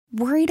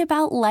Worried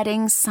about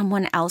letting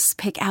someone else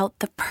pick out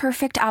the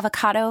perfect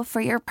avocado for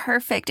your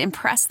perfect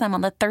impress them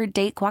on the third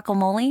date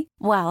guacamole?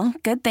 Well,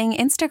 good thing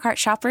Instacart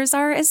shoppers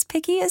are as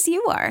picky as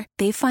you are.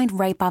 They find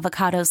ripe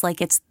avocados like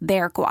it's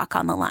their guac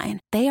on the line.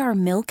 They are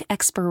milk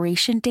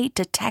expiration date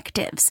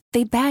detectives.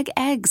 They bag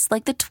eggs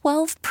like the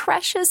 12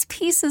 precious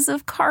pieces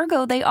of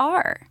cargo they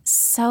are.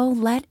 So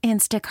let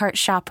Instacart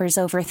shoppers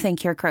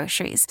overthink your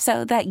groceries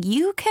so that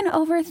you can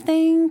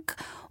overthink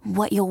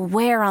what you'll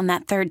wear on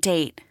that third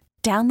date.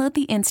 Download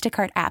the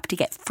Instacart app to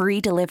get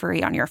free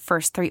delivery on your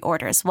first 3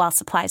 orders while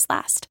supplies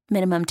last.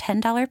 Minimum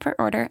 $10 per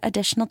order.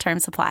 Additional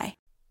terms apply.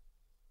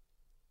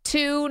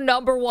 2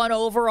 number 1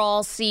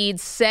 overall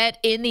seeds set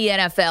in the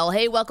NFL.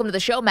 Hey, welcome to the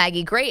show,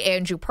 Maggie Gray,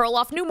 Andrew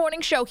Perloff. New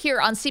morning show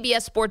here on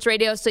CBS Sports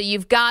Radio. So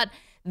you've got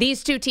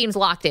these 2 teams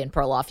locked in,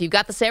 Perloff. You've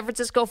got the San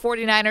Francisco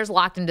 49ers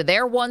locked into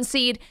their 1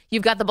 seed.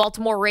 You've got the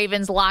Baltimore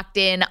Ravens locked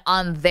in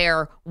on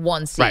their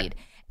 1 seed. Right.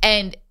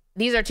 And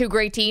these are 2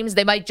 great teams.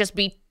 There might just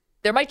be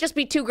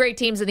 2 great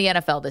teams in the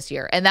NFL this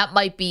year, and that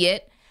might be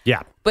it.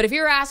 Yeah. But if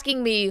you're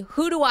asking me,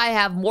 who do I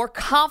have more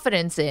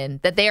confidence in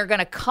that they are going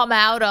to come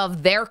out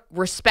of their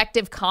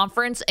respective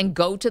conference and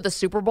go to the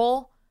Super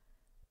Bowl,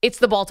 it's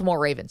the Baltimore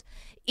Ravens.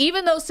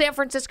 Even though San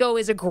Francisco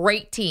is a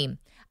great team,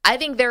 I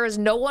think there is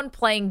no one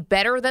playing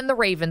better than the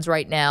Ravens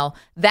right now.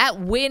 That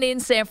win in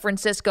San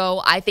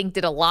Francisco, I think,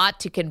 did a lot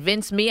to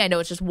convince me. I know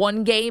it's just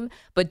 1 game,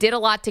 but did a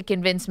lot to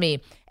convince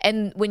me.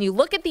 And when you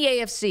look at the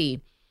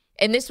AFC,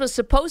 and this was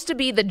supposed to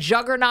be the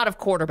juggernaut of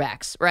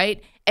quarterbacks,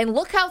 right? And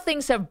look how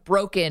things have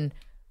broken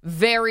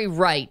very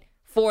right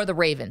for the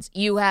Ravens.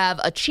 You have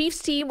a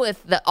Chiefs team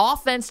with the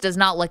offense does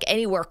not look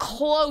anywhere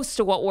close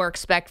to what we're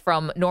expect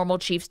from normal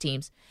Chiefs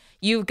teams.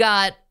 You've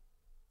got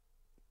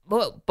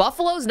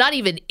Buffalo's not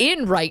even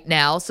in right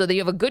now, so that you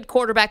have a good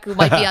quarterback who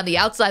might be on the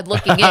outside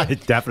looking in.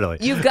 Definitely.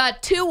 You've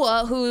got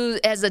Tua, who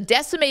has a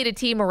decimated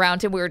team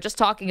around him. We were just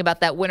talking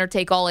about that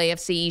winner-take-all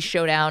AFC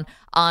showdown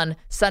on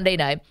Sunday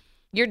night.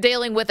 You're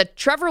dealing with a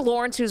Trevor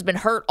Lawrence who's been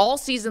hurt all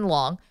season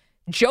long.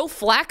 Joe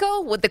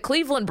Flacco with the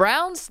Cleveland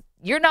Browns.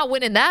 You're not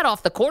winning that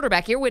off the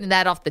quarterback. You're winning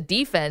that off the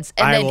defense.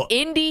 And then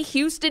Indy,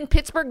 Houston,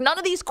 Pittsburgh, none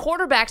of these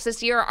quarterbacks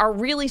this year are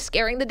really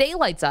scaring the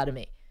daylights out of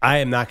me. I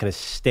am not going to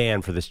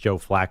stand for this Joe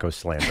Flacco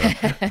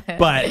slander.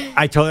 But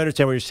I totally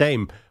understand what you're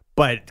saying.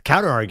 But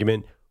counter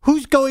argument,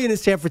 who's going into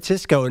San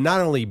Francisco and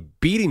not only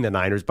beating the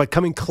Niners, but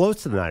coming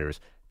close to the Niners?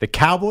 The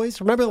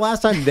Cowboys? Remember the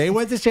last time they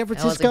went to San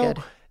Francisco? That wasn't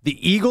good.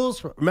 The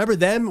Eagles, remember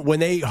them when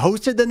they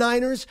hosted the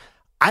Niners?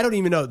 I don't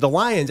even know. The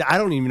Lions, I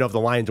don't even know if the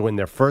Lions win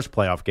their first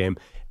playoff game.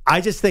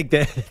 I just think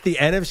that the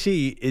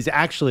NFC is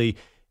actually,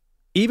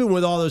 even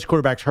with all those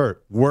quarterbacks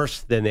hurt,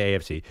 worse than the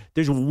AFC.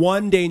 There's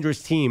one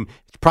dangerous team.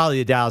 It's probably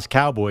the Dallas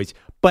Cowboys.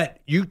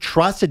 But you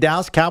trust the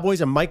Dallas Cowboys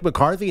and Mike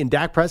McCarthy and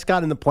Dak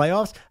Prescott in the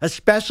playoffs,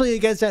 especially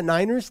against that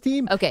Niners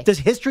team? Okay. Does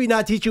history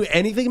not teach you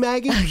anything,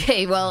 Maggie?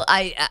 Okay, well,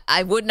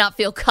 I would not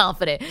feel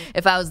confident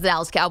if I was the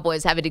Dallas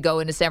Cowboys having to go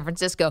into San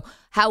Francisco.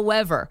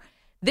 However,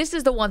 this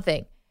is the one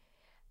thing.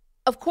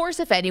 Of course,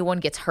 if anyone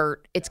gets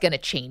hurt, it's going to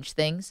change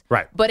things.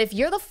 Right. But if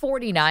you're the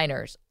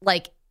 49ers,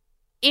 like,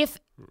 if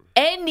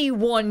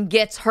anyone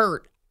gets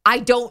hurt, I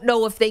don't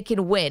know if they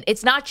can win.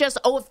 It's not just,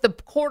 if the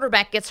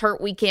quarterback gets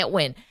hurt, we can't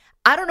win.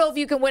 I don't know if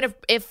you can win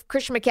if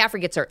Christian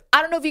McCaffrey gets hurt.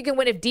 I don't know if you can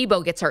win if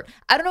Debo gets hurt.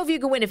 I don't know if you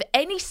can win if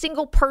any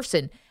single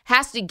person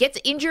gets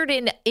injured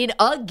in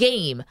a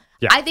game.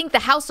 Yeah. I think the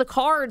house of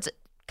cards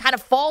kind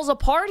of falls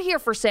apart here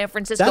for San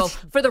Francisco.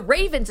 For the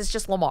Ravens, it's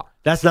just Lamar.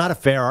 That's not a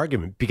fair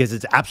argument because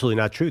it's absolutely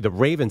not true. The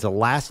Ravens, the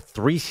last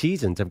 3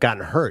 seasons, have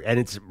gotten hurt,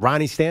 and it's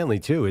Ronnie Stanley,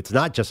 too. It's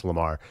not just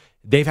Lamar.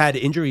 They've had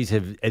injuries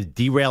have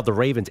derailed the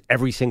Ravens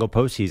every single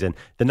postseason.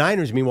 The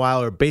Niners,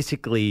 meanwhile, are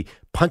basically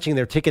punching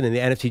their ticket in the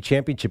NFC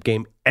Championship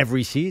game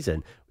every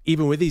season,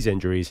 even with these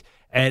injuries.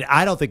 And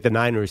I don't think the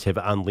Niners have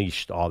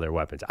unleashed all their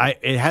weapons.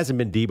 It hasn't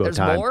been Debo There's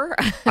time. more?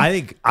 I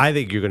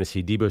think you're going to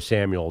see Debo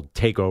Samuel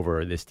take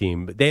over this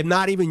team. They have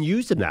not even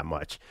used him that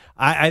much.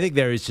 I think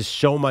there is just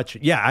so much.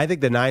 Yeah, I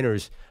think the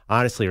Niners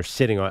honestly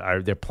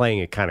are they're playing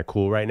it kind of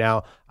cool right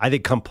now. I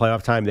think come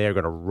playoff time, they are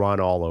going to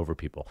run all over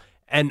people.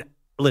 And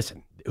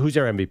listen, who's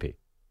their MVP?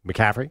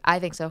 McCaffrey? I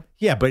think so.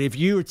 Yeah, but if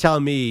you were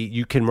telling me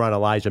you can run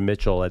Elijah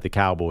Mitchell at the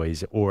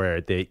Cowboys or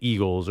at the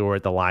Eagles or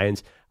at the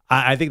Lions,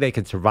 I think they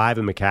can survive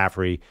in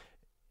McCaffrey.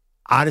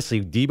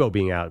 Honestly, Debo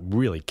being out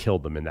really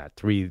killed them in that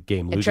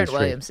 3-game losing streak. And Trent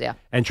Williams, yeah.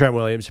 And Trent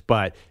Williams,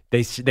 but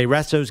they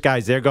rest those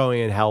guys. They're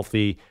going in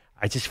healthy.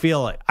 I just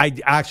feel like I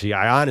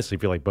honestly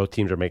feel like both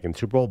teams are making the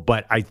Super Bowl,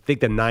 but I think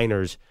the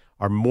Niners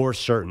are more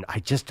certain. I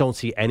just don't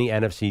see any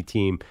NFC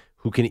team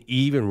who can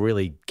even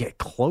really get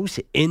close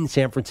in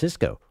San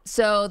Francisco.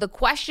 So the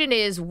question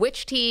is,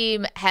 which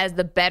team has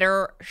the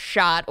better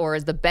shot or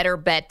is the better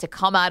bet to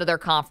come out of their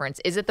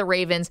conference? Is it the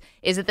Ravens?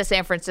 Is it the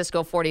San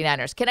Francisco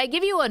 49ers? Can I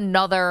give you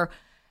another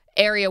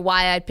area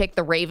why I picked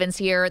the Ravens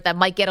here that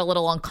might get a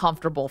little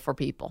uncomfortable for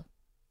people?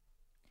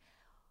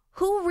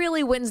 Who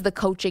really wins the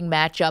coaching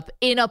matchup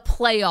in a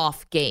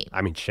playoff game?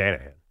 I mean,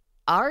 Shanahan.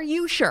 Are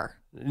you sure?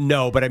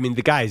 No, but I mean,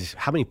 the guys,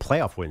 how many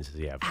playoff wins does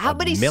he have? How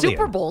many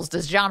Super Bowls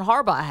does John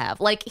Harbaugh have?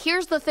 Like,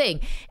 here's the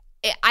thing.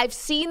 I've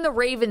seen the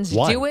Ravens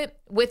do it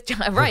with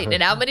right.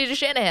 And how many does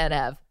Shanahan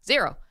have?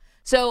 0.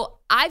 So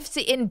I've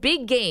seen in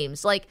big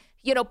games, like,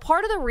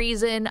 part of the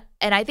reason,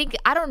 and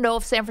I don't know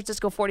if San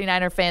Francisco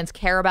 49er fans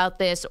care about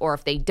this or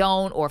if they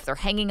don't, or if they're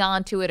hanging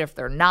on to it, if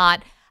they're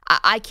not.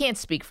 I can't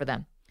speak for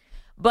them.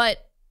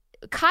 But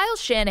Kyle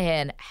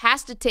Shanahan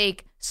has to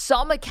take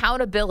some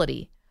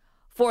accountability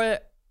for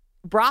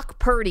Brock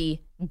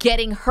Purdy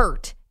getting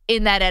hurt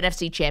in that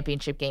NFC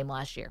Championship game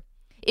last year.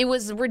 It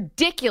was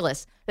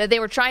ridiculous that they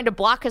were trying to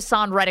block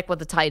Hassan Reddick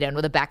with a tight end,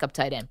 with a backup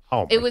tight end.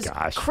 Oh, it was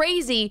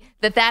crazy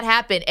that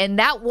happened, and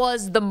that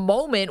was the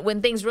moment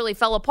when things really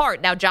fell apart.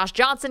 Now, Josh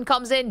Johnson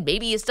comes in.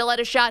 Maybe he still had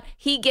a shot.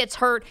 He gets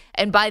hurt,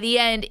 and by the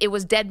end, it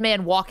was dead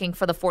man walking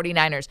for the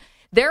 49ers.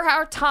 There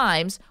are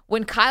times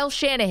when Kyle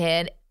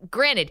Shanahan,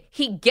 granted,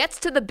 he gets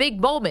to the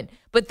big moment,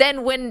 but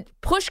then when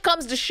push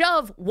comes to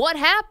shove, what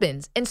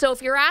happens? And so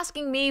if you're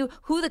asking me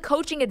who the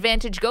coaching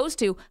advantage goes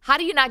to, how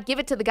do you not give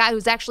it to the guy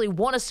who's actually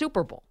won a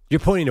Super Bowl?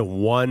 You're pointing to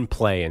one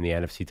play in the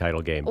NFC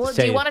title game. Well,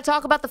 do you want to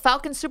talk about the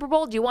Falcons Super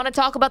Bowl? Do you want to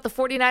talk about the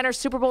 49ers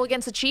Super Bowl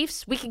against the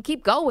Chiefs? We can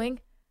keep going.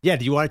 Yeah,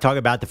 do you want to talk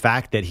about the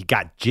fact that he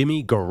got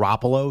Jimmy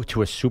Garoppolo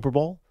to a Super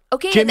Bowl?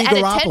 Okay, and at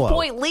a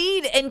 10-point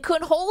lead and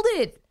couldn't hold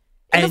it.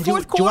 In the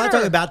fourth quarter. Do you want to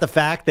talk about the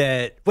fact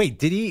that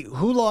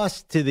who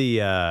lost to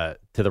the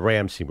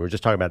Rams team? We were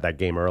just talking about that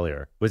game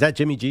earlier. Was that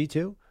Jimmy G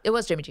too? It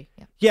was Jimmy G.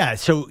 Yeah. Yeah.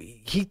 So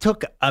he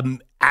took an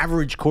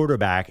average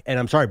quarterback, and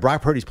I'm sorry,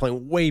 Brock Purdy's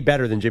playing way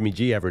better than Jimmy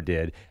G ever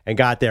did, and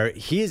got there.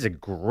 He is a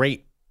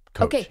great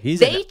coach. Okay, he's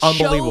an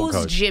unbelievable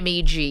chose coach.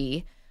 Jimmy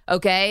G.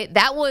 Okay,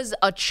 that was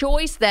a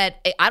choice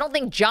that I don't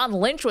think John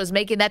Lynch was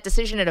making that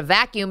decision in a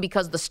vacuum,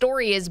 because the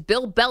story is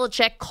Bill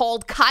Belichick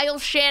called Kyle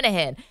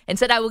Shanahan and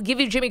said, I will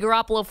give you Jimmy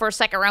Garoppolo for a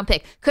second-round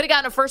pick. Could have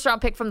gotten a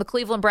first-round pick from the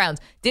Cleveland Browns.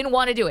 Didn't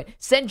want to do it.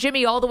 Sent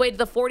Jimmy all the way to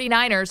the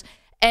 49ers.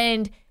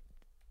 And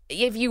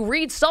if you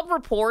read some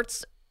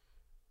reports,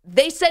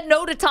 they said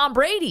no to Tom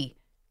Brady.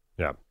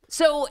 Yeah.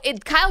 So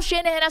Kyle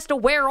Shanahan has to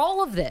wear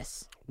all of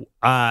this.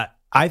 I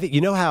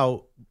think,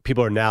 how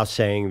people are now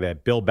saying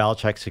that Bill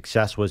Belichick's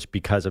success was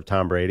because of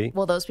Tom Brady?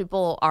 Well, those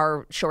people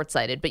are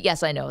short-sighted, but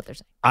yes, I know what they're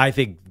saying. I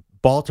think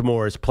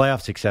Baltimore's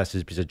playoff success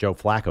is because of Joe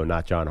Flacco,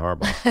 not John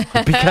Harbaugh.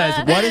 Because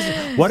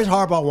what has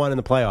Harbaugh won in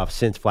the playoffs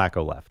since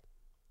Flacco left?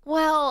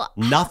 Well,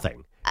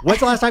 nothing. When's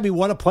the last time he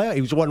won a playoff?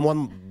 He won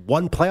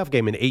one playoff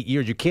game in 8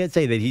 years. You can't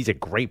say that he's a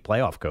great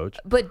playoff coach.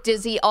 But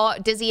does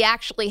he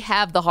actually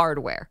have the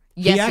hardware?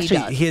 Yes, he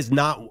does. He is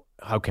not.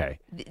 Okay.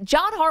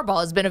 John Harbaugh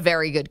has been a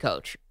very good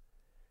coach.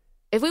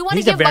 If we want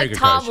to give Mike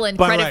Tomlin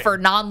credit for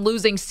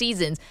non-losing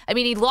seasons, I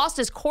mean, he lost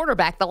his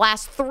quarterback the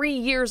last 3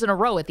 years in a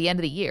row at the end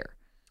of the year.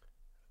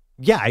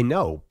 Yeah, I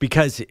know,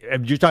 because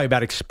you're talking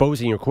about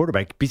exposing your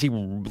quarterback, because he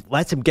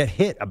lets him get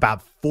hit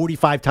about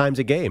 45 times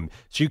a game.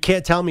 So you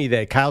can't tell me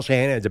that Kyle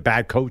Shanahan is a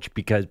bad coach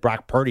because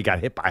Brock Purdy got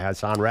hit by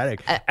Hassan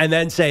Reddick, and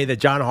then say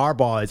that John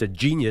Harbaugh is a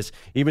genius,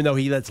 even though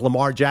he lets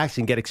Lamar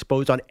Jackson get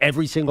exposed on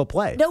every single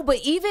play. No, but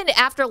even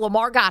after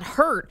Lamar got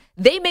hurt,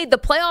 they made the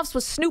playoffs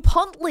with Snoop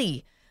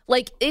Huntley.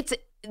 Like, it's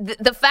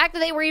the fact that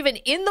they were even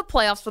in the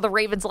playoffs for the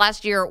Ravens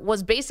last year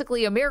was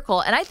basically a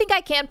miracle. And I think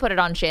I can put it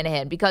on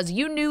Shanahan, because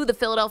you knew the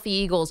Philadelphia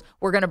Eagles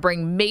were going to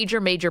bring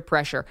major, major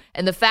pressure.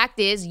 And the fact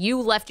is,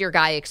 you left your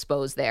guy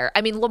exposed there.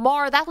 I mean,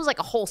 Lamar, that was like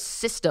a whole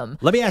system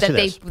Let me ask you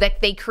this. that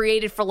they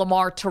created for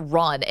Lamar to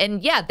run.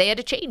 And yeah, they had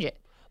to change it.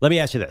 Let me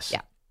ask you this.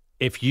 Yeah.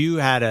 If you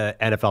had an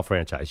NFL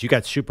franchise, you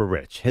got super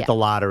rich, hit the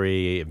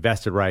lottery,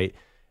 invested right,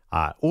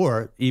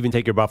 or even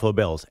take your Buffalo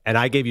Bills, and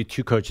I gave you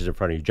two coaches in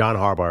front of you, John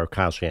Harbaugh or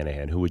Kyle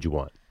Shanahan, who would you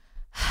want?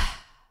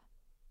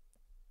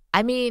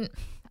 I mean,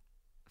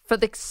 for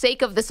the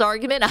sake of this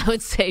argument, I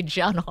would say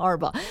John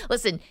Harbaugh.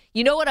 Listen,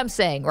 you know what I'm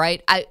saying,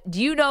 right?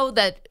 Do you know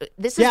that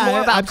this is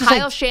more about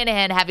Kyle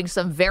Shanahan having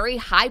some very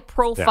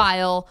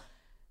high-profile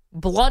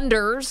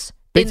blunders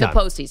in the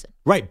postseason?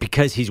 Right,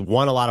 because he's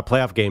won a lot of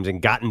playoff games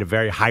and gotten to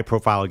very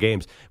high-profile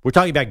games. We're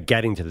talking about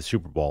getting to the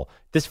Super Bowl.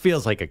 This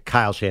feels like a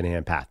Kyle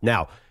Shanahan path.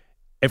 Now,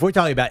 if we're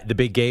talking about the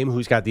big game,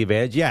 who's got the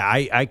advantage, yeah,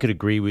 I could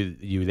agree with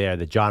you there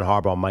that John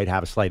Harbaugh might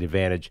have a slight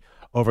advantage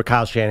over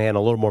Kyle Shanahan,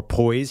 a little more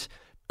poise.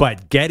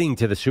 But getting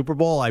to the Super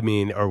Bowl,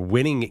 or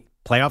winning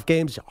playoff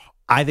games,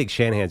 I think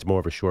Shanahan's more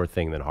of a sure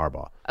thing than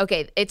Harbaugh.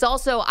 Okay, it's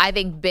also, I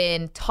think,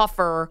 been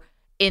tougher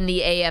in the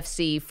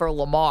AFC for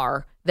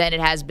Lamar than it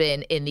has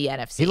been in the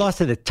NFC. He lost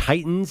to the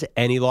Titans,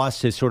 and he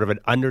lost to sort of an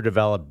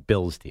underdeveloped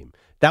Bills team.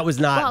 That was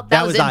not... Well,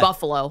 that was in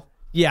Buffalo.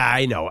 Yeah,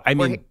 I know.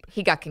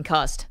 He got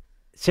concussed.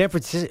 San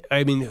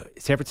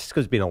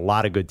Francisco's been a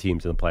lot of good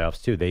teams in the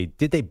playoffs too. They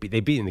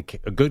beat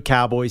a good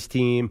Cowboys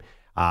team.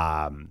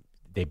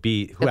 They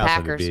beat who the else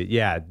Packers. Did they beat?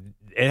 Yeah,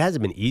 it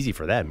hasn't been easy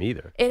for them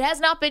either. It has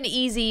not been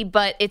easy,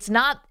 but it's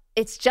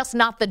just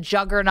not the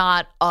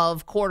juggernaut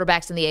of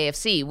quarterbacks in the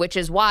AFC, which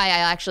is why I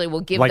actually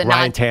will give the Ryan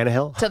nod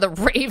Tannehill to the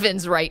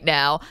Ravens right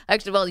now.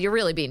 Actually, well, you're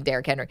really being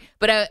Derrick Henry,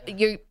 but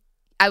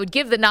I would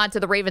give the nod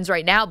to the Ravens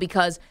right now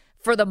because,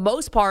 for the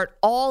most part,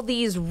 all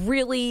these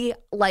really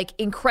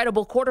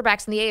incredible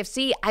quarterbacks in the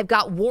AFC, I've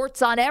got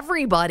warts on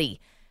everybody.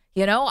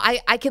 You know,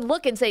 I can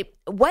look and say,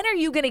 when are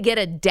you going to get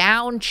a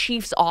down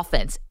Chiefs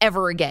offense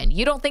ever again?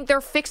 You don't think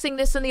they're fixing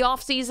this in the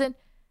offseason?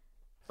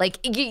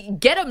 Like,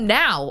 get them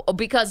now,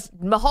 because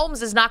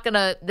Mahomes is not going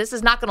to, this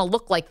is not going to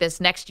look like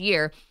this next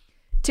year.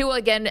 Tua,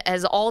 again,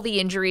 has all the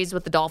injuries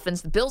with the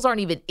Dolphins. The Bills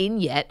aren't even in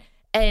yet.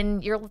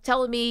 And you're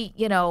telling me,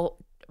 you know,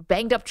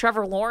 banged up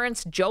Trevor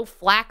Lawrence, Joe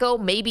Flacco,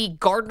 maybe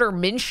Gardner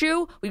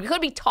Minshew. We could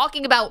be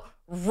talking about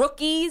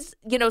rookies,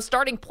 you know,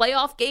 starting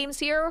playoff games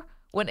here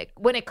when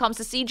it comes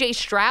to C.J.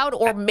 Stroud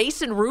or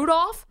Mason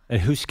Rudolph. And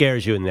who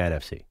scares you in the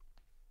NFC?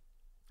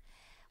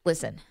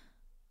 Listen.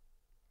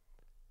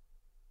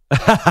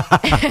 How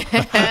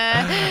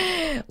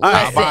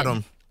about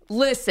them?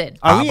 Listen.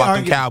 How about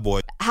them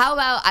Cowboys? How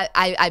about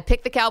I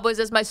picked the Cowboys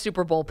as my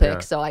Super Bowl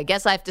pick, so I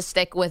guess I have to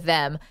stick with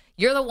them.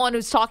 You're the one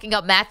who's talking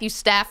up Matthew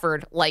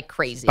Stafford like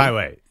crazy. By the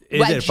way,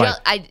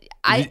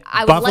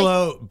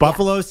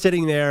 Buffalo's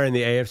sitting there in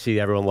the AFC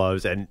everyone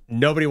loves, and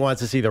nobody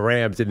wants to see the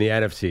Rams in the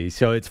NFC.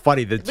 So it's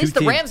funny. At least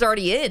the Rams are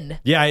already in.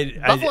 Yeah.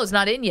 Buffalo's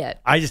not in yet.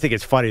 I just think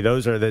it's funny.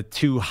 Those are the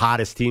two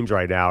hottest teams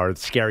right now, or the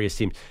scariest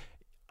teams.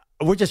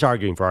 We're just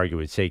arguing for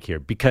argument's sake here,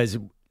 because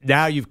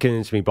now you've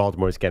convinced me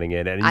Baltimore's getting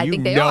in, and you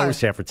know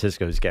San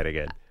Francisco's getting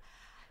in.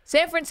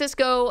 San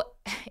Francisco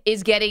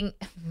is getting...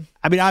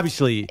 I mean,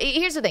 obviously...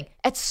 Here's the thing.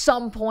 At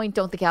some point,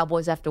 don't the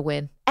Cowboys have to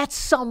win? At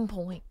some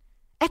point.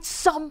 At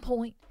some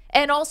point.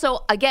 And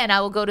also, again, I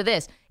will go to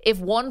this. If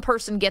one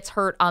person gets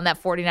hurt on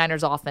that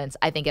 49ers offense,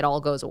 I think it all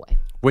goes away.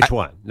 Which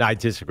one? No, I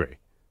disagree.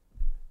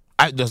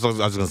 I was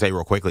going to say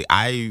real quickly,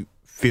 I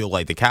feel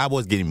like the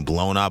Cowboys getting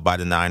blown out by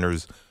the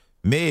Niners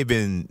may have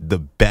been the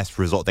best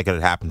result that could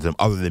have happened to them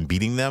other than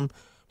beating them.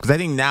 Because I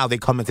think now they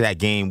come into that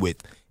game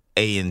with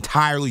an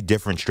entirely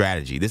different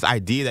strategy. This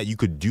idea that you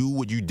could do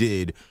what you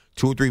did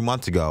 2 or 3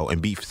 months ago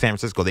and beat San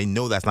Francisco, they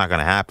know that's not going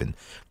to happen.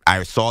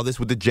 I saw this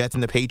with the Jets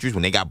and the Patriots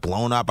when they got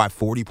blown out by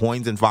 40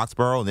 points in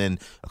Foxborough, and then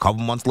a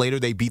couple months later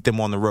they beat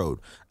them on the road.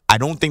 I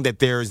don't think that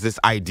there's this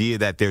idea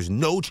that there's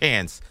no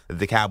chance that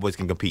the Cowboys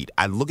can compete.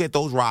 I look at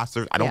those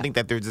rosters. I don't think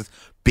that there's this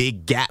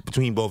big gap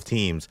between both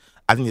teams.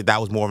 I think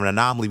that was more of an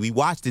anomaly. We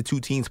watched the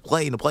two teams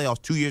play in the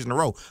playoffs 2 years in a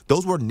row.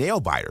 Those were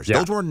nail-biters. Yeah.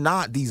 Those were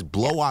not these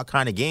blowout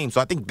kind of games.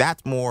 So I think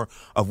that's more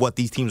of what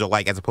these teams are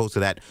like as opposed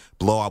to that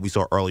blowout we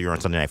saw earlier on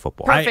Sunday Night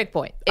Football. Perfect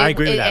point. I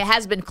agree with that. It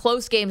has been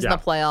close games in the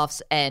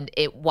playoffs, and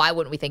why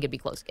wouldn't we think it'd be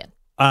close again?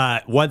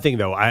 One thing,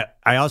 though,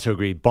 I also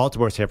agree.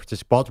 Baltimore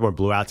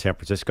blew out San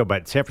Francisco,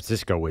 but San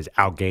Francisco was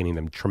outgaining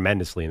them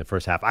tremendously in the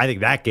first half. I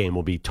think that game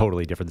will be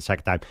totally different the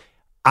second time.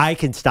 I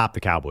can stop the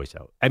Cowboys,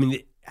 though. I mean,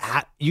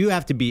 you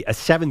have to be a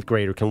seventh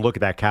grader can look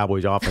at that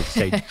Cowboys offense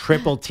and say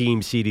triple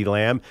team CeeDee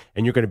Lamb,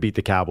 and you're going to beat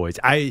the Cowboys.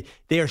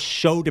 They are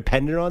so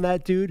dependent on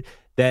that dude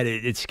that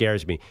it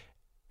scares me.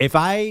 If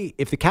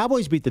the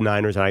Cowboys beat the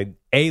Niners and I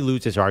A,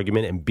 lose this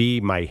argument, and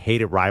B, my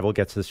hated rival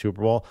gets to the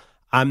Super Bowl,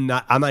 I'm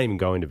not even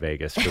going to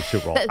Vegas for the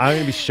Super Bowl. I'm going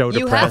to be so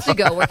depressed. You have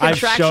to go. We're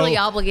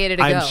contractually obligated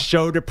to go. I'm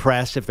so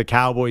depressed if the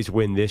Cowboys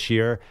win this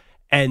year.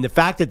 And the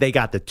fact that they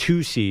got the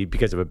 2 seed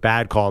because of a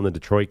bad call in the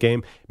Detroit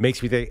game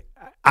makes me think.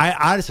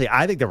 I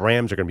think the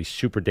Rams are going to be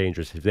super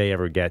dangerous if they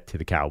ever get to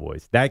the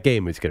Cowboys. That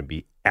game is going to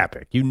be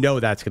epic. You know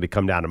that's going to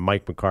come down to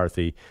Mike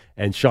McCarthy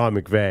and Sean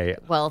McVay.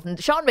 Well,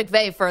 Sean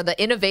McVay, for the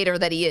innovator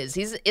that he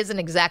isn't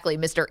exactly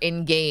Mr.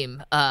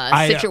 In-game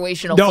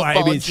situational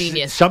football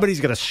genius. Somebody's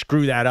going to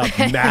screw that up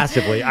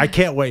massively. I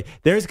can't wait.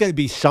 There's going to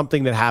be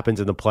something that happens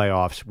in the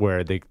playoffs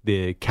where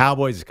the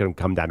Cowboys is going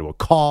to come down to a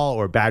call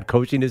or a bad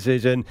coaching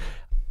decision.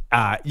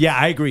 Yeah,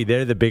 I agree.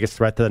 They're the biggest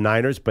threat to the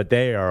Niners, but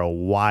they are a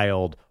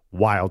wild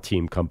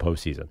team come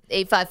postseason.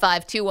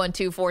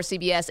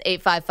 855-212-4CBS,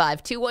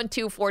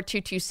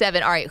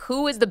 855-212-4227. All right,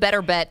 who is the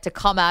better bet to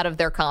come out of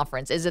their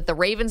conference? Is it the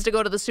Ravens to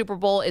go to the Super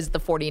Bowl? Is it the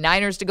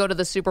 49ers to go to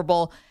the Super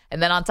Bowl?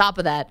 And then on top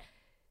of that,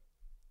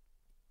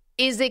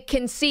 is it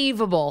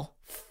conceivable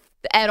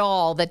at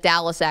all that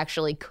Dallas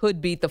actually could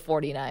beat the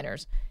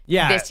 49ers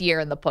this year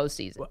in the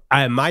postseason?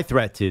 My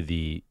threat to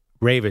the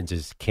Ravens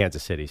is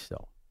Kansas City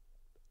still.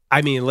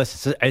 I mean,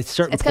 listen, at a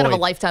certain it's point, kind of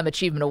a lifetime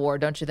achievement award,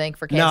 don't you think,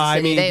 for Kansas City?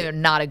 I mean, they are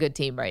not a good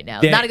team right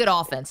now. Not a good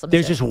offense.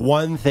 There's just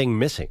one thing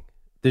missing.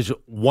 There's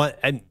one,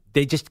 and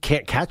they just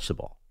can't catch the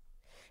ball.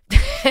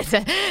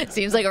 It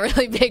seems like a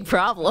really big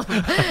problem.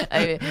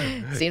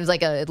 Seems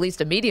like at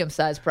least a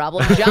medium-sized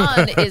problem.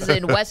 John is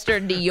in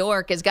Western New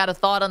York, has got a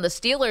thought on the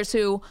Steelers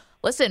who,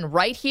 listen,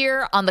 right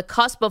here on the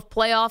cusp of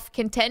playoff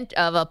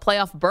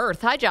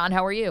berth. Hi, John.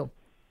 How are you?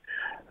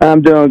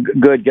 I'm doing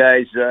good,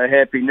 guys.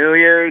 Happy New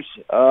Year's.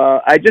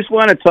 I just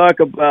want to talk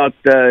about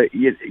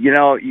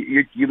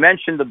you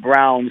mentioned the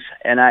Browns,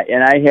 and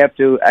I have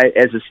to,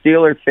 as a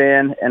Steeler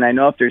fan, and I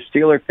know if there's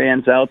Steeler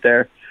fans out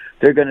there,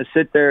 they're going to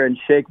sit there and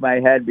shake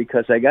my head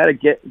because I got to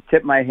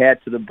tip my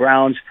hat to the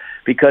Browns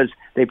because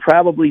they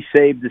probably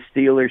saved the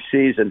Steelers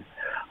season.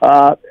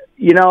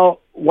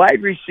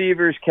 Wide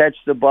receivers catch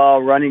the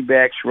ball, running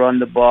backs run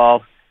the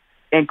ball,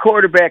 and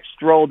quarterbacks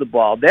throw the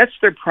ball. That's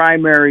their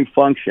primary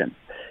function.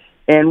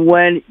 And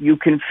when you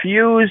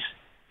confuse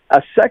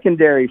a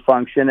secondary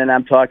function, and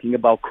I'm talking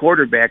about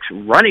quarterbacks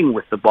running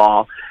with the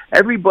ball,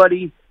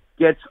 everybody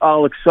gets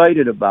all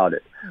excited about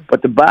it.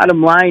 But the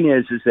bottom line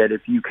is that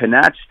if you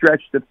cannot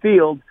stretch the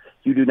field,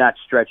 you do not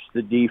stretch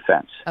the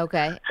defense.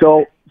 Okay.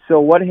 So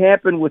what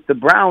happened with the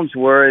Browns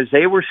is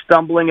they were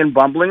stumbling and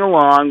bumbling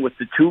along with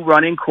the two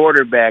running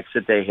quarterbacks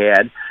that they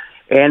had,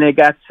 and they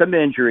got some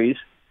injuries.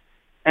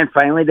 And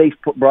finally, they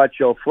brought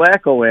Joe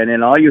Flacco in,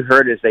 and all you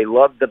heard is they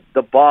loved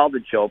the ball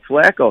that Joe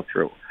Flacco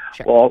threw.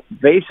 Sure. Well,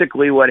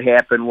 basically what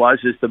happened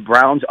is the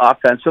Browns'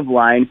 offensive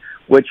line,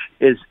 which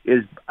is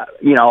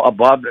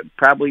above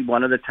probably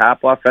one of the top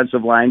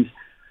offensive lines,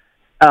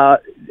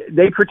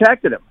 they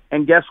protected him.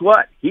 And guess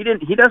what? He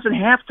doesn't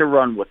have to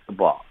run with the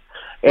ball.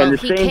 And well, the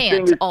he same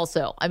can't thing is,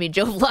 also. I mean,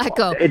 Joe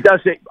Flacco. It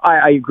doesn't.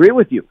 I agree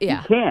with you.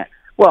 Yeah. He can't.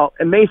 Well,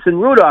 and Mason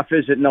Rudolph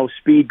isn't no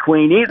speed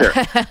queen either.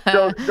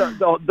 So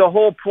the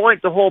whole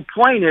point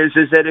is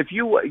that if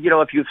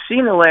you've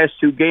seen the last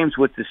two games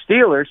with the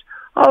Steelers,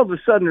 all of a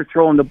sudden they're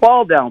throwing the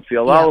ball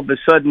downfield. Yeah. All of a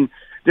sudden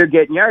they're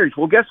getting yardage.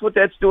 Well, guess what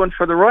that's doing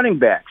for the running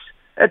backs?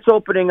 That's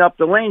opening up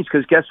the lanes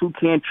because guess who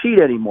can't cheat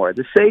anymore?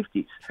 The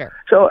safeties. Sure.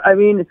 So I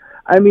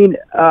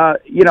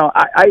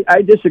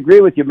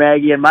disagree with you,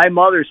 Maggie. And my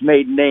mother's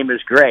maiden name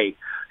is Gray,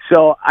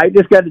 so I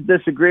just got to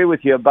disagree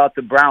with you about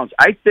the Browns.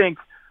 I think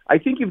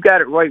you've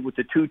got it right with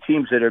the two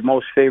teams that are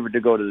most favored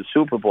to go to the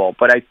Super Bowl.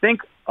 But I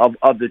think of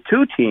the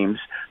two teams,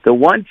 the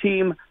one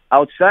team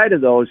outside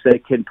of those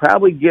that can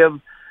probably give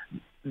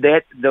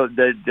that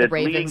the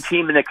leading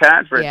team in the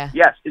conference,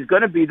 yes, is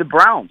going to be the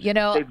Browns.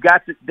 They've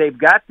got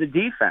the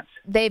defense.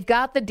 They've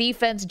got the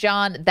defense,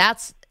 John.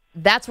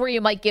 That's where you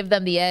might give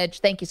them the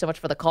edge. Thank you so much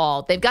for the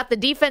call. They've got the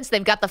defense.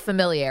 They've got the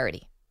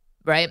familiarity.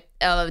 Right?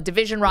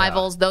 Division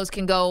rivals, those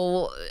can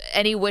go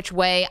any which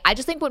way. I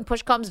just think when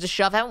push comes to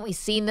shove, haven't we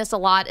seen this a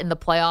lot in the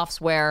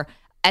playoffs where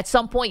at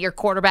some point your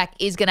quarterback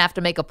is going to have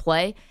to make a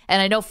play?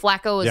 And I know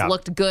Flacco has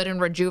looked good and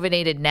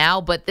rejuvenated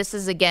now, but this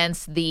is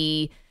against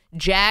the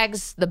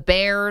Jags, the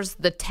Bears,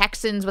 the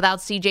Texans without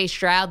C.J.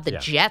 Stroud, the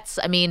Jets.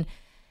 I mean,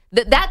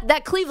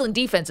 that Cleveland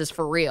defense is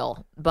for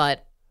real,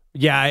 but...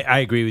 Yeah, I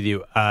agree with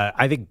you.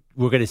 I think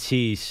we're going to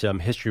see some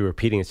history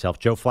repeating itself.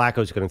 Joe Flacco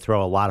is going to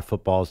throw a lot of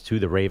footballs to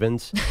the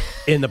Ravens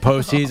in the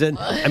postseason.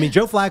 I mean,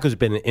 Joe Flacco's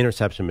been an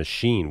interception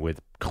machine with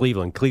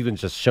Cleveland.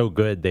 Cleveland's just so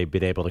good; they've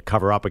been able to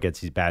cover up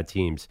against these bad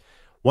teams.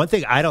 One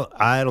thing I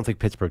don't think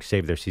Pittsburgh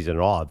saved their season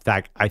at all. In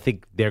fact, I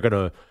think they're going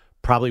to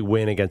probably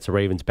win against the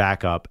Ravens'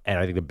 backup, and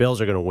I think the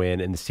Bills are going to win,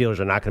 and the Steelers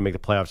are not going to make the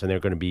playoffs, and they're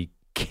going to be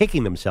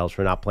kicking themselves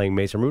for not playing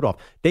Mason Rudolph.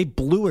 They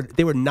blew it.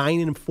 They were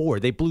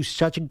 9-4. They blew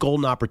such a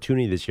golden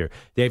opportunity this year.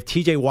 They have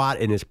T.J. Watt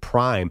in his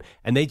prime,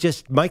 and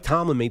Mike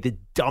Tomlin made the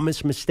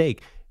dumbest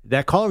mistake.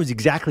 That caller was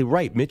exactly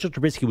right. Mitchell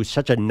Trubisky was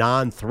such a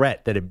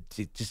non-threat that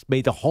it just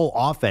made the whole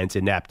offense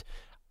inept.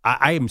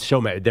 I am so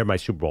mad. They're my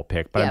Super Bowl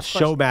pick, but I'm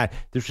so mad.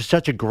 This was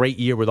such a great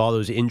year with all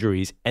those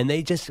injuries, and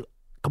they just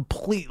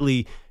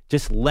completely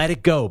just let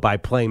it go by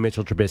playing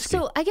Mitchell Trubisky.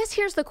 So I guess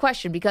here's the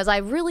question, because I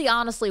really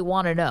honestly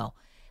want to know.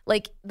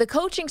 Like, the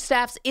coaching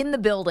staff's in the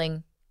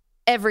building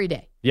every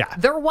day. Yeah.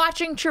 They're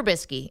watching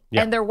Trubisky,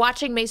 and they're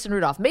watching Mason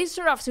Rudolph.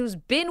 Mason Rudolph, who's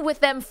been with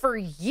them for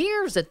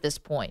years at this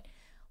point.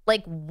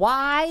 Like,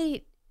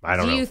 why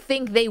do you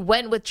think they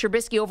went with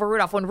Trubisky over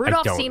Rudolph when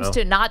Rudolph seems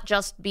to not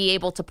just be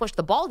able to push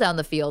the ball down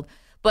the field,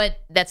 but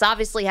that's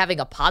obviously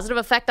having a positive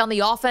effect on the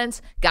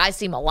offense? Guys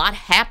seem a lot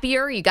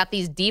happier. You got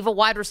these diva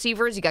wide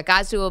receivers. You got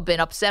guys who have been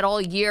upset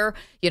all year.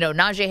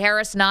 Najee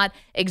Harris not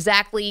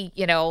exactly,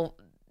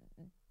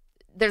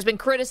 there's been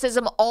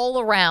criticism all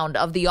around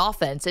of the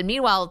offense. And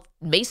meanwhile,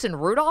 Mason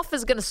Rudolph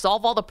is going to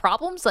solve all the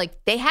problems?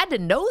 Like, they had to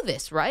know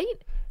this, right?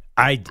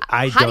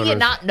 How do you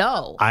not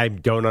know? I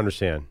don't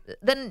understand.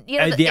 Then,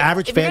 the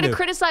average if fan you're going to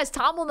criticize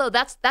Tomlin, though,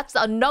 that's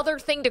another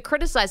thing to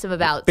criticize him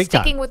about. Big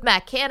Sticking time. with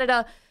Matt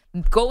Canada,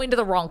 going to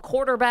the wrong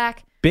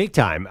quarterback. Big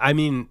time. I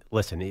mean,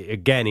 listen,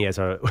 again, he has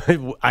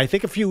I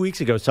think a few weeks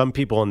ago, some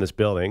people in this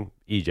building,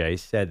 EJ,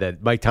 said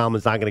that Mike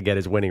Tomlin's not going to get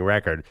his winning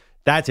record.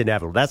 That's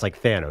inevitable. That's like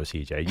Thanos,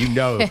 EJ.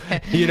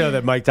 You know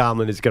that Mike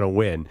Tomlin is going to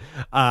win.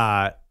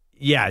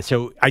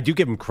 So I do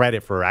give him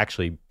credit for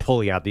actually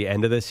pulling out the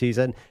end of the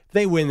season. If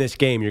they win this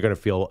game, you're going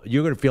to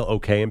feel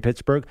okay in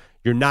Pittsburgh.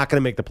 You're not going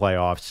to make the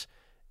playoffs,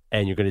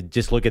 and you're going to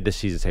just look at this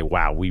season and say,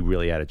 wow, we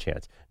really had a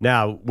chance.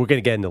 Now, we're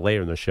going to get into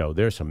later in the show.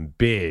 There's some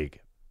big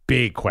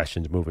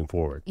questions moving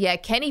forward. Yeah,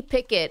 Kenny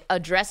Pickett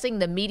addressing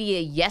the media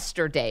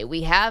yesterday.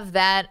 We have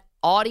that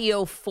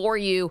audio for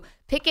you.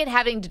 Pickett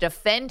having to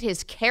defend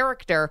his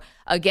character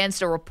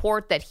against a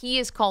report that he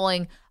is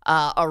calling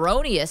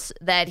erroneous,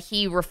 that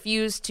he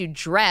refused to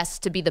dress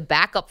to be the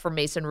backup for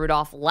Mason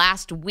Rudolph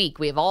last week.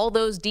 We have all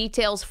those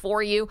details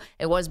for you.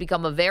 It was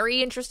become a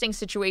very interesting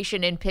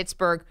situation in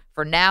Pittsburgh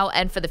for now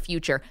and for the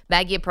future.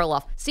 Maggie and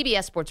Perloff,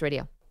 CBS Sports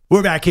Radio.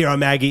 We're back here on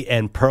Maggie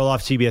and Perloff,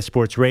 CBS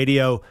Sports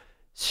Radio.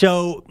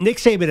 So Nick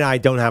Saban and I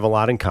don't have a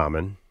lot in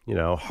common.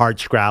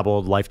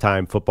 Hard-scrabbled,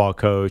 lifetime football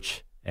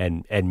coach.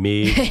 And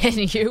me.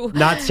 And you.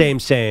 Not same.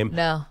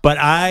 No. But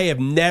I have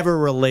never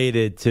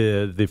related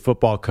to the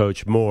football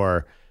coach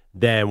more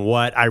than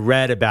what I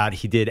read about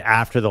he did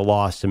after the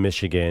loss to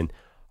Michigan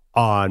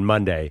on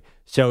Monday.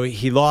 So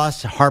he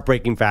lost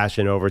heartbreaking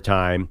fashion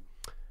overtime.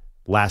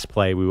 last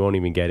play. We won't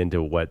even get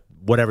into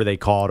whatever they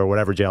called or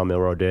whatever Jalen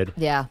Milroe did.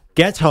 Yeah.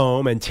 Gets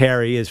home, and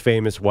Terry, his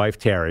famous wife,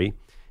 Terry,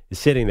 is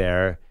sitting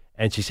there,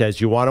 and she says,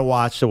 you want to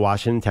watch the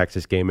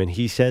Washington-Texas game? And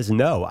he says,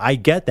 no. I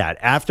get that.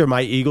 After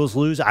my Eagles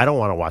lose, I don't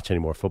want to watch any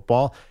more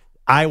football.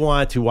 I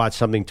want to watch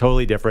something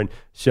totally different.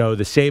 So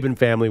the Saban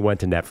family went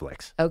to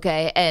Netflix.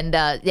 Okay. And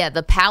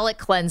the palate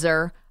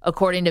cleanser,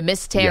 according to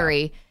Miss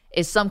Terry,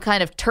 is some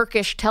kind of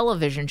Turkish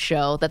television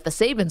show that the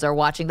Sabans are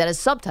watching that has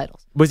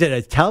subtitles. Was it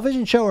a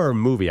television show or a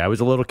movie? I was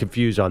a little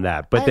confused on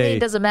that. But I think it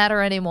doesn't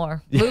matter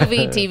anymore.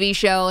 Movie, TV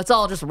show, it's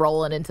all just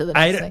rolling into the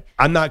next thing.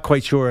 I'm not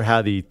quite sure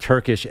how the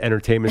Turkish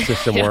entertainment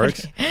system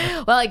works.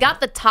 Well, I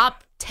got the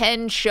top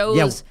 10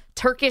 shows,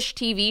 Turkish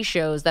TV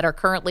shows that are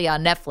currently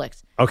on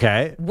Netflix.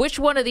 Okay. Which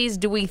one of these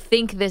do we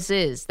think this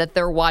is that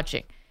they're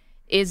watching?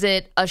 Is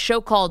it a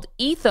show called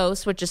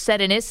Ethos, which is set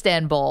in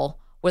Istanbul,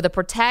 where the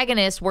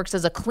protagonist works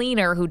as a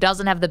cleaner who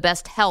doesn't have the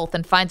best health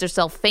and finds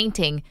herself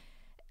fainting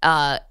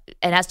and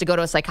has to go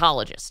to a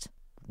psychologist?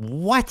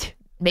 What?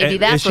 Maybe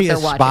that's what they're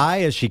watching. Is she a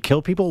spy? Does she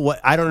kill people?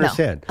 What? I don't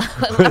understand.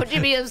 How would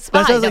you be a spy?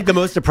 That sounds like the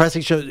most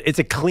depressing show. It's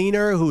a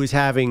cleaner who is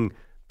having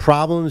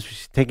problems,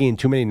 she's taking in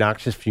too many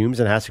noxious fumes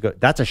and has to go.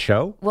 That's a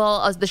show?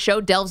 Well, the show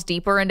delves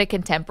deeper into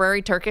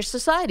contemporary Turkish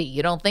society.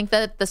 You don't think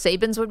that the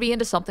Sabans would be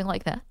into something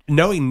like that?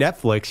 Knowing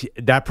Netflix,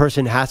 that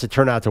person has to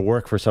turn out to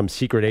work for some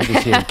secret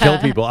agency and kill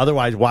people.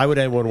 Otherwise, why would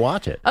anyone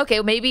watch it?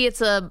 Okay, maybe it's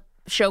a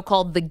show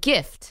called The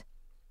Gift.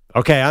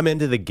 Okay, I'm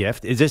into The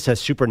Gift. Is this a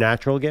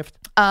supernatural gift?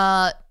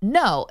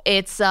 No,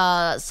 it's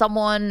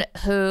someone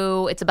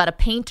who, it's about a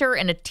painter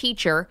and a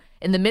teacher.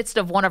 In the midst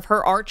of one of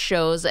her art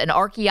shows, an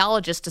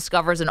archaeologist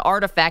discovers an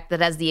artifact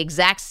that has the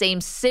exact same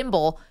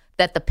symbol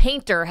that the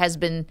painter has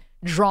been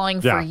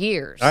drawing for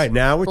years. All right,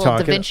 now we're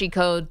talking. Da Vinci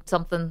Code,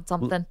 something.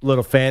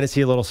 Little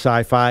fantasy, a little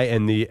sci-fi,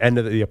 and the end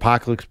of the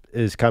apocalypse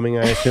is coming,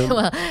 I assume?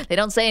 Well, they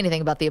don't say anything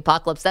about the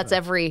apocalypse. That's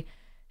every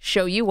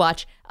show you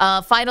watch.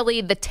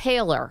 Finally, The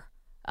Tailor.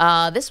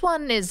 This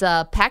one is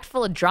packed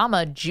full of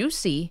drama,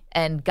 juicy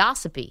and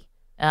gossipy.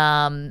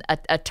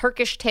 A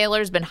Turkish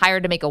tailor's been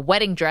hired to make a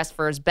wedding dress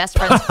for his best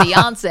friend's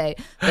fiance,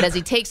 but as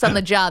he takes on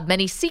the job,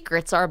 many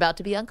secrets are about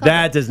to be uncovered.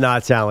 That does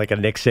not sound like a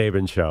Nick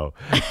Saban show.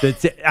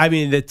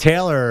 The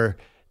tailor.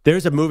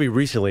 There's a movie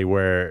recently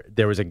where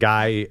there was a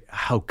guy.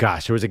 Oh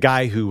gosh, there was a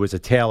guy who was a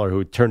tailor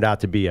who turned out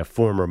to be a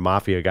former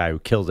mafia guy who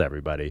kills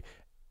everybody.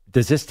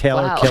 Does this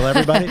tailor kill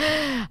everybody?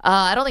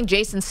 I don't think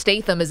Jason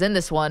Statham is in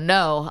this one,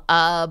 no.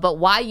 But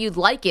why you'd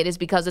like it is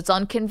because it's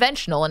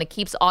unconventional and it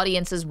keeps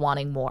audiences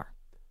wanting more,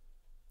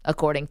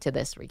 according to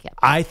this recap.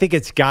 I think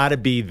it's got to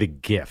be The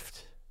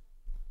Gift.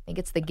 I think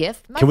it's The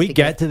Gift. Can we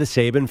get to the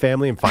Saban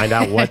family and find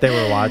out what they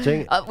were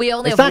watching? We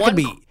only it's have not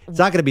one. It's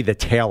not going to be The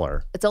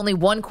Tailor. It's only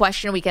one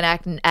question we can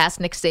ask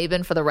Nick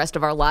Saban for the rest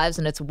of our lives,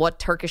 and it's what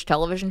Turkish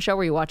television show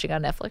were you watching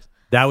on Netflix?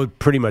 That would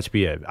pretty much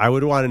be it. I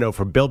would want to know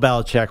for Bill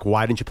Belichick,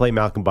 why didn't you play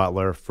Malcolm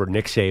Butler? For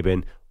Nick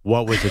Saban,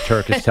 what was the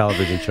Turkish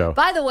television show?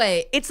 By the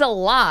way, it's a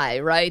lie,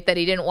 right, that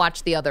he didn't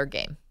watch the other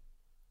game?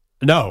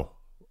 No,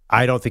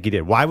 I don't think he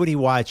did. Why would he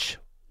watch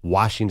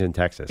Washington,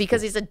 Texas?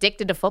 Because he's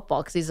addicted to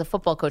football, because he's a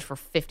football coach for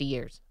 50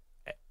 years.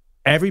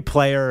 Every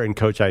player and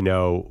coach I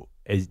know,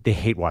 they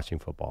hate watching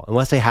football.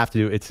 Unless they have to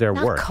do it's their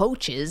Not work.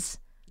 Coaches.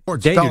 Or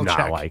it's They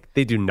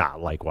Belichick. do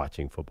not like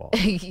watching football.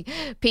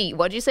 Pete,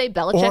 what'd you say,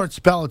 Belichick? Or it's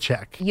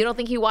Belichick. You don't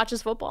think he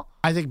watches football?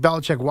 I think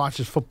Belichick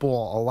watches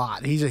football a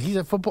lot. He's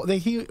a football.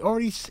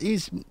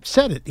 He's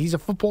said it. He's a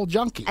football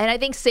junkie. And I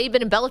think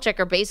Saban and Belichick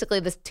are basically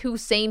the two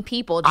same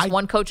people. Just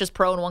one coach is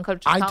pro and one coach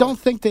is college. I don't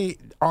think they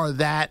are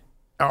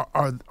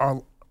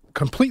are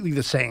completely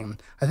the same.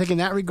 I think in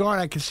that regard,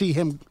 I can see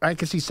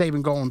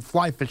Saban going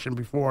fly fishing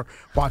before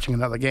watching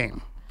another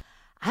game.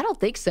 I don't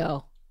think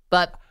so.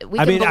 But we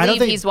can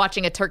believe he's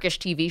watching a Turkish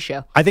TV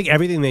show. I think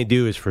everything they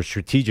do is for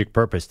strategic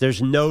purpose.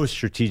 There's no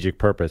strategic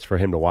purpose for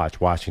him to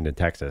watch Washington,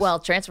 Texas. Well,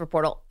 transfer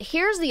portal.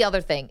 Here's the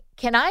other thing.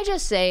 Can I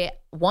just say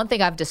one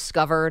thing I've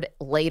discovered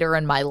later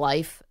in my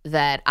life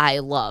that I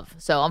love?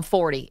 So I'm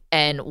 40.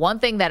 And one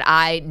thing that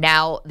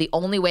the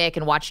only way I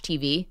can watch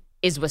TV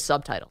is with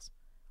subtitles.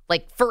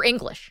 Like for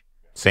English.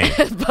 Same.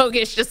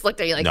 Bogus just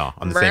looked at you like, no,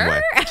 I'm the same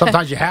way.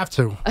 Sometimes you have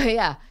to.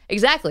 Yeah,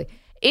 exactly.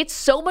 It's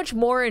so much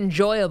more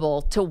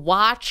enjoyable to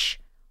watch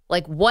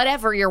like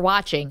whatever you're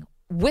watching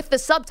with the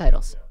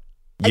subtitles.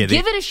 Yeah,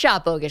 give it a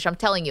shot, Bogish. I'm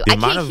telling you. I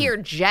can't hear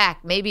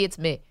Jack. Maybe it's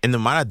me. And the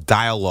amount of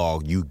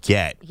dialogue you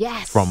get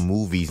from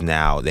movies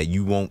now that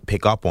you won't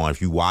pick up on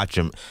if you watch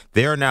them.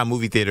 There are now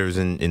movie theaters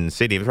in the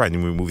city, I'm sorry,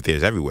 movie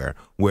theaters everywhere,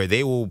 where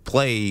they will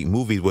play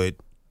movies with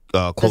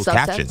closed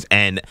captions.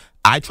 And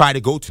I try to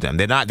go to them.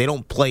 They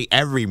don't play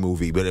every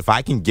movie, but if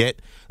I can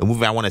get a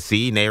movie I want to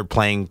see and they're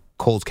playing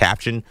closed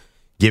caption,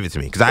 give it to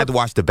me. Because I had to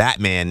watch the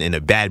Batman in a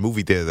bad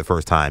movie theater the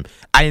first time.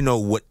 I didn't know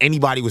what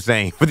anybody was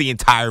saying for the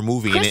entire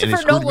movie, and it Christopher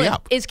screwed me Nolan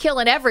up. is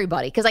killing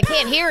everybody because I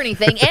can't hear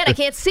anything and I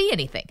can't see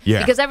anything. Yeah.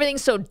 Because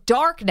everything's so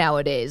dark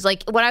nowadays.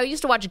 Like when I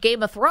used to watch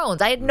Game of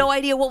Thrones, I had no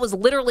idea what was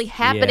literally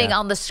happening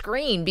on the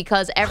screen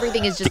because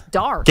everything is just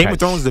dark. Game of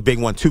Thrones is a big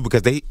one too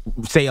because they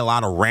say a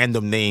lot of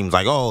random names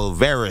like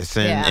Varys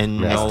and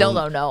you I know, still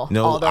don't know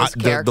all those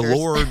characters. the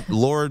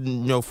Lord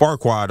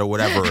Farquaad or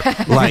whatever.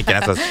 Like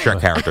that's a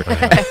Shrek character.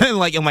 And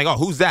like I'm like, oh,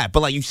 who's that?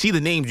 But like you see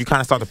the names, you kind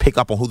of start to pick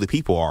up on who the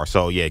people are.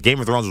 So yeah, Game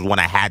of Thrones was one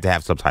I had to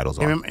have subtitles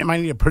on. It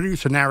might need a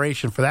producer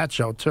narration for that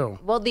show too.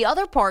 Well, the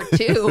other part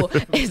too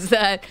is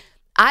that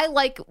I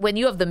like when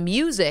you have the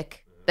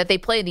music that they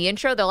play in the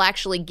intro, they'll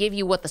actually give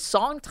you what the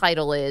song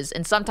title is,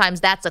 and sometimes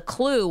that's a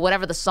clue.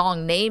 Whatever the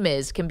song name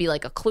is can be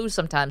like a clue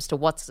sometimes to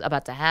what's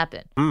about to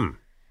happen.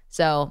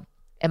 So,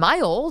 am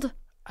I old?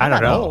 I don't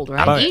I'm not know. old,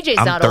 right? I'm EJ's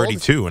I'm not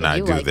 32 old. and I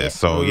You do like this, it.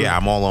 so yeah,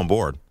 I'm all on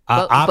board.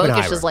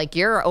 Oppenheimer. Bokish is like,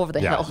 you're over the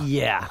hill.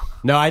 Yeah.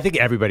 No, I think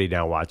everybody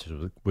now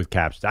watches with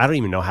captions. I don't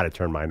even know how to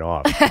turn mine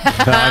off. I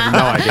have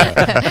no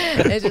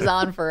idea. It's just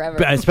on forever.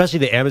 But especially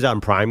the Amazon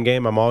Prime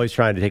game, I'm always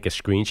trying to take a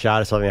screenshot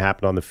of something that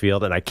happened on the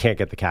field, and I can't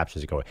get the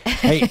captions going.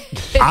 Hey,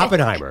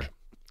 Oppenheimer.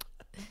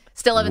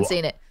 Still haven't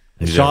seen it.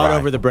 Saw it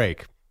over the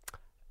break.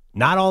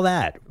 Not all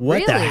that.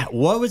 What Really?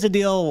 What was the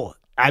deal?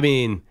 I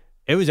mean,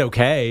 it was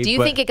okay. Do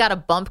you think it got a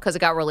bump because it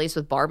got released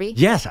with Barbie?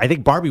 Yes, I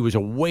think Barbie was a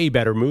way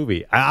better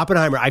movie.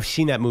 Oppenheimer, I've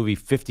seen that movie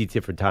 50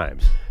 different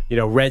times. You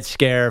know, Red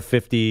Scare,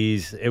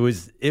 50s. It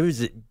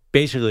was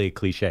basically a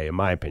cliche, in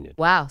my opinion.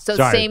 Wow. So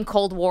Sorry. same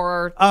Cold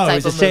War Oh, type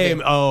it's the of movie.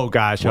 same. Oh,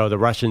 gosh. Oh, the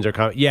Russians are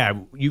coming. Yeah,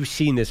 you've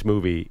seen this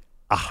movie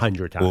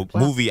 100 times.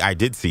 Well, movie I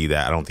did see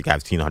that I don't think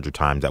I've seen 100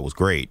 times. That was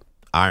great.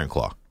 Iron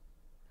Claw,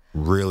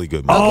 really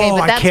good movie. Okay, Oh,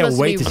 but I that's can't supposed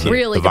wait to to be see it.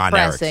 really The Von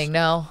depressing, Erichs.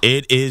 no?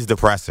 It is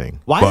depressing.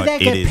 Why but did that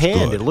get it is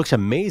panned? good. It looks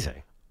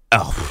amazing.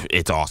 Oh,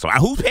 it's awesome.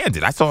 Who panned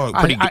it? I saw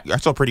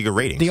pretty good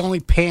ratings. The only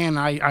pan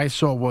I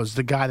saw was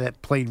the guy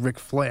that played Ric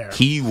Flair.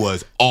 He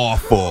was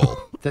awful.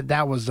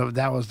 That was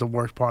the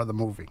worst part of the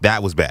movie.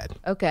 That was bad.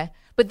 Okay.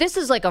 But this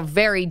is like a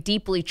very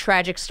deeply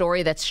tragic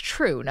story that's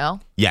true,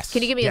 no? Yes.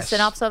 Can you give me a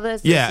synopsis of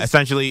this? Yeah,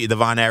 essentially, the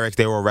Von Erichs,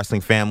 they were a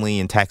wrestling family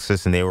in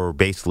Texas, and they were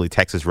basically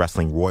Texas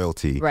wrestling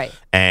royalty. Right.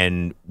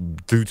 And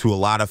due to a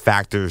lot of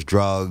factors,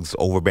 drugs,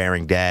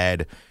 overbearing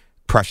dad,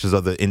 pressures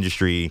of the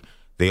industry,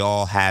 a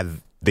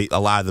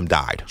lot of them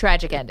died.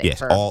 Tragic ending.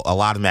 Yes, a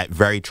lot of them had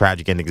very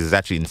tragic endings. It's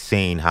actually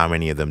insane how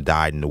many of them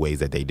died in the ways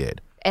that they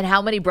did. And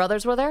how many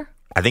brothers were there?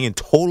 I think in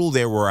total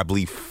there were, I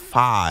believe,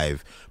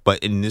 5, but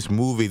in this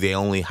movie they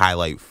only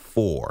highlight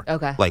 4.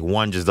 Okay. Like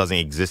one just doesn't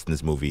exist in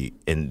this movie,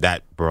 and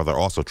that brother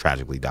also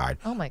tragically died.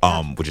 Oh my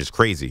God. Which is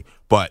crazy.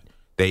 But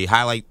they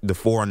highlight the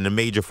 4 and the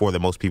major 4 that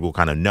most people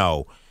kind of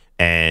know,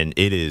 and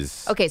it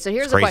is Okay, so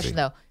here's it's the crazy. question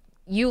though.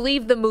 You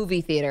leave the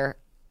movie theater.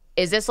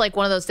 Is this like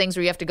one of those things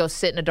where you have to go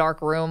sit in a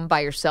dark room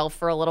by yourself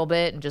for a little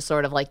bit and just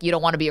sort of like you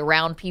don't want to be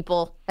around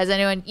people?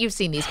 You've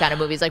seen these kind of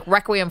movies like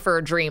Requiem for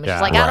a Dream. It's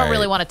just like I don't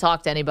really want to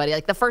talk to anybody.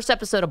 Like the first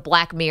episode of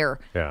Black Mirror.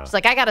 Yeah. It's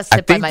like I got to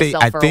sit by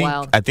myself for a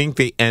while. I think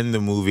they end the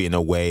movie in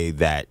a way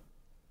that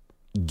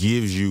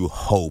gives you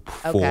hope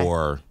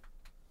for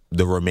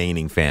the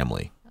remaining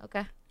family.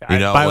 Okay. You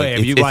know, by the like, way,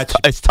 have you watched?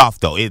 It's tough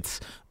though. It's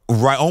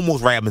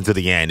almost right up into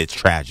the end. It's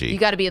tragic. You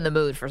got to be in the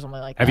mood for something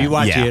like that. Have you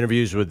watched Yeah. the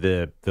interviews with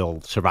the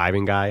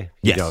surviving guy?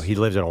 Yes. You know, he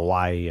lives in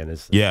Hawaii and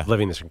is Yeah.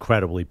 living this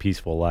incredibly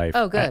peaceful life.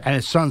 Oh, good. And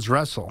his sons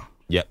wrestle.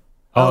 Yep.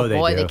 Oh,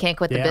 boy, do. they can't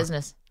quit the Yeah.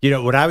 business. You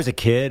know, when I was a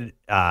kid,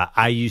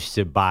 I used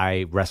to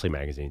buy wrestling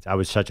magazines. I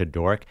was such a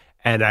dork,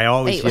 and I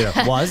always, Wait,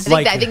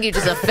 I think you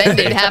just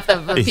offended half the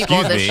people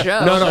on this Excuse me.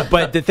 show. No,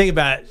 but the thing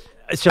about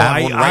so I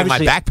have one right in my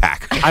obviously-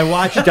 backpack. I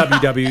watched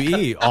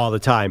WWE all the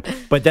time,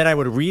 but then I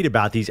would read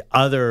about these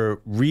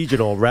other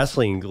regional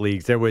wrestling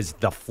leagues. There was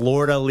the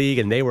Florida League,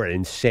 and they were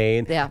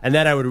insane. Yeah. And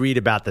then I would read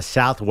about the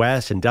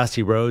Southwest and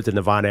Dusty Rhodes and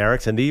the Von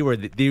Erichs, and these were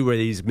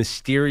these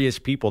mysterious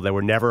people that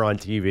were never on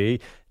TV,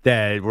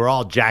 that were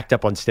all jacked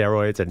up on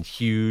steroids and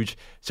huge.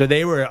 So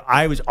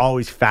I was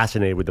always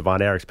fascinated with the Von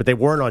Erichs, but they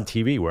weren't on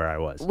TV where I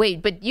was.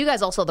 Wait, but you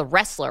guys also The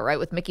Wrestler, right,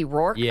 with Mickey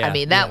Rourke? Yeah, I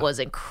mean, that was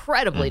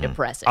incredibly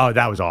depressing. Oh,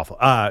 that was awful.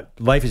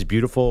 Life is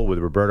Beautiful with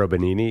Roberto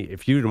Benigni.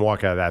 If you didn't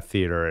walk out of that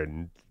theater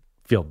and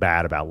feel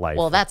bad about life.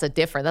 Well, that's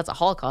a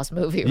Holocaust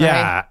movie, right?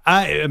 Yeah,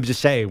 I'm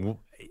just saying.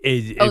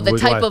 The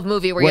type of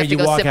movie where you have to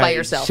go walk sit by out,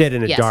 yourself. sit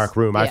in a Yes. dark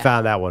room. I Yeah.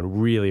 found that one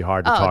really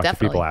hard to talk to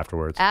definitely. people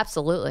afterwards.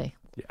 Absolutely.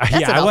 That's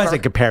Yeah, an I wasn't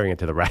upper. comparing it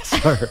to The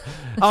Wrestler.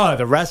 Oh,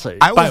 The Wrestler.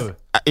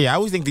 I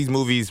always think these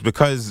movies,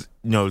 because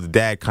the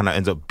dad kind of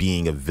ends up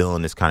being a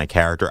villainous kind of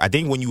character. I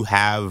think when you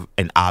have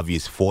an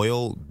obvious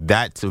foil,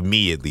 that to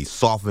me at least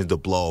softens the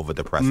blow of a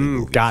depressing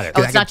movie. Got it.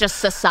 Oh, it's not just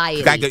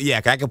society.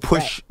 I could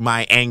push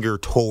my anger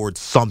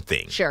towards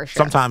something. Sure.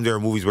 Sometimes there are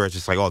movies where it's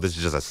just like, oh, this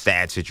is just a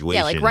sad situation.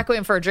 Yeah, like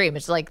Requiem for a Dream.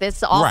 It's like, this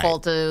is awful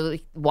to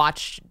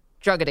watch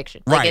drug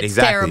addiction. Right, it's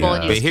exactly. terrible,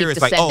 and you But just here keep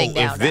it's like, descending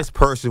down. if this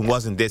person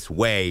wasn't this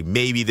way,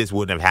 maybe this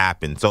wouldn't have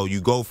happened. So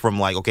you go from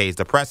like, okay, it's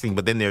depressing,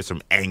 but then there's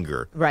some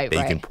anger that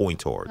you can point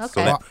towards. Okay.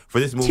 So that, for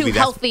this movie,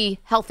 Two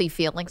healthy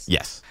feelings.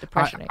 Yes.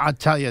 Depression. I'll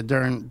tell you,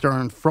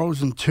 during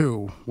Frozen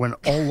 2, when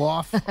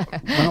Olaf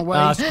went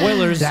away.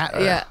 Spoilers.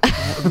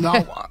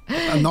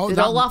 Did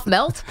Olaf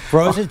melt?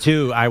 Frozen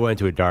 2, I went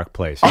to a dark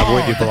place. I'm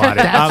with you, Pilati.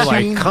 I'm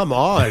scene- like, come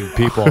on,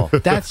 people.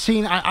 That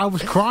scene, I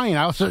was crying.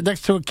 I was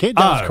next to a kid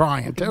that was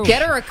crying, too.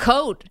 Get her a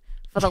coat.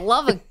 For the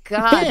love of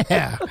God.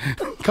 Yeah.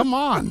 Come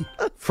on.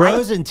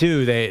 Frozen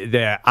 2,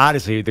 they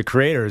honestly, the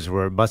creators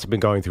must have been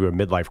going through a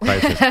midlife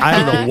crisis.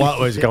 I don't know what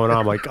was going on.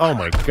 I'm like, oh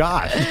my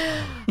gosh.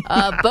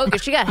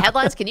 Bogus, you got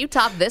headlines? Can you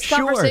top this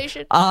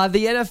conversation?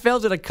 The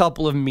NFL did a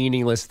couple of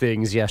meaningless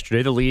things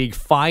yesterday. The league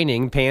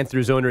fining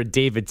Panthers owner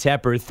David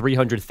Tepper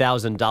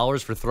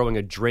 $300,000 for throwing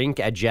a drink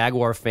at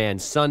Jaguar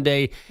fans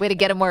Sunday. Way to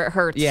get him where it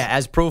hurts. Yeah,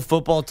 as Pro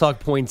Football Talk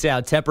points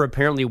out, Tepper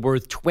apparently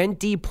worth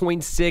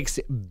 $20.6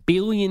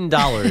 billion.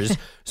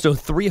 So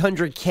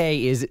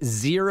 $300K is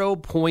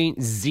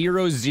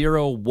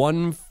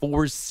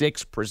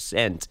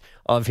 0.00146%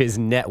 of his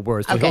net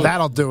worth. So Okay.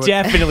 That'll do it.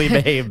 definitely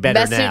behave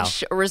better now.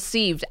 Message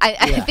received.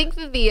 I think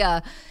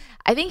that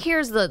I think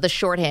here's the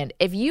shorthand.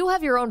 If you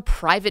have your own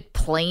private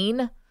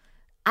plane,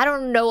 I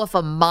don't know if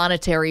a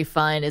monetary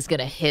fine is going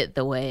to hit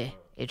the way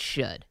it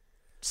should.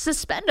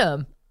 Suspend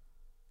him.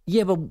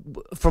 Yeah, but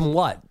from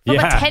what? From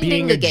attending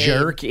being the a game.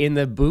 jerk in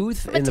the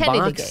booth, in the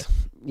attending the box. game.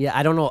 Yeah,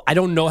 I don't know. I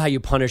don't know how you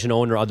punish an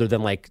owner other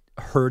than like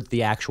hurt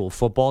the actual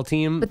football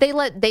team. But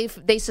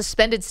they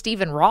suspended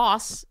Stephen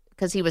Ross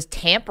because he was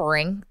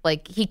tampering.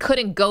 Like, he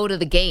couldn't go to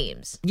the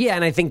games. Yeah,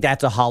 and I think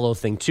that's a hollow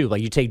thing too.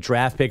 Like, you take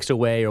draft picks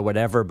away or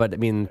whatever, but I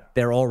mean,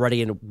 they're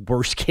already in a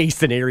worst case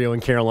scenario in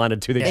Carolina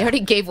too. They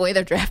already gave away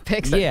their draft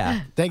picks.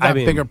 Yeah, They got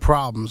bigger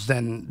problems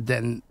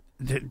than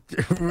in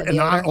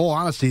all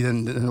honesty,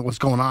 than what's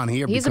going on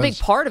here. He's a big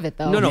part of it,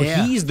 though. no,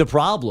 Yeah. he's the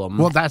problem.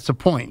 Well, that's the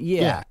point.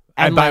 yeah.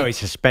 And by the like- way,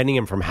 suspending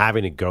him from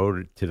having to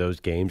go to those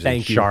games in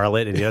Thank you.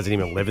 Charlotte, and he doesn't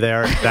even live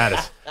there.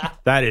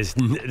 That's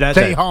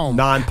Stay a home.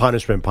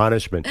 non-punishment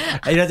punishment.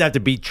 He doesn't have to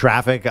beat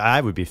traffic.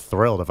 I would be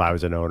thrilled if I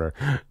was an owner.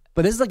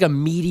 But this is like a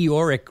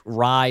meteoric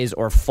rise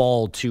or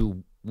fall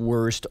to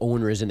worst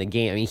owners in the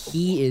game. I mean,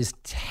 he is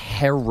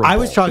terrible. I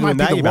was talking He with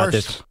might be Maggie the about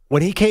worst. this.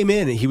 When he came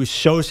in, he was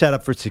so set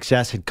up for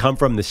success. Had come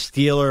from the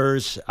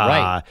Steelers,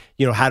 Right.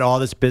 Had all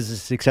this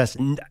business success.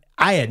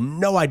 I had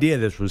no idea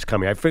this was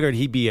coming. I figured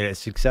he'd be a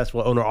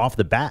successful owner off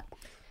the bat.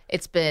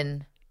 It's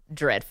been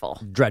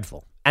dreadful.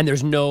 dreadful. And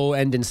there's no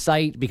end in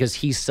sight because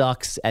he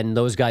sucks, and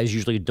those guys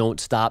usually don't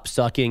stop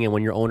sucking. And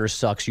when your owner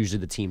sucks, usually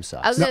the team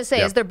sucks. I was going to say,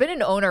 has there been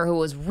an owner who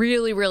was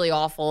really, really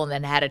awful and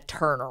then had a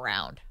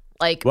turnaround?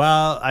 Like,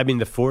 Well, I mean,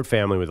 the Ford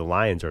family with the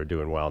Lions are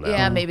doing well now.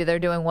 yeah, maybe they're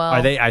doing well.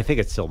 Are they? I think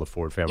it's still the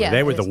Ford family. Yeah,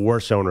 They were it the is.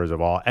 worst owners of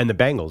all. And the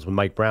Bengals with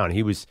Mike Brown.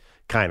 He was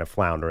kind of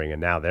floundering,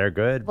 and now they're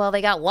good. Well,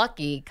 they got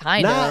lucky,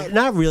 kind of.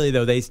 Not really,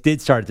 though. They did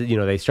start to,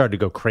 they started to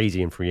go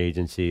crazy in free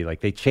agency.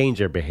 Like, they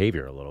changed their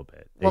behavior a little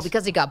bit. Well,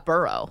 because he got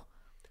Burrow.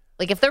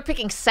 Like, if they're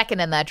picking second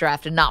in that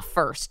draft and not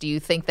first, do you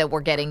think that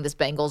we're getting this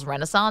Bengals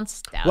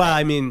renaissance? Doubt Well, it.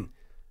 I mean,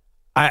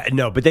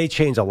 no, but they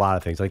changed a lot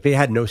of things. Like, they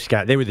had no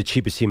scout. They were the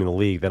cheapest team in the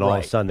league. Then all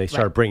of a sudden, they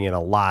started bringing in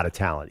a lot of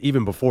talent.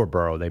 Even before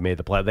Burrow, they made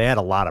the play. They had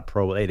a lot of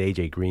pro. They had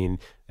A.J. Green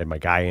and my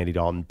guy, Andy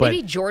Dalton. But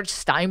Maybe George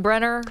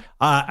Steinbrenner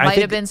I might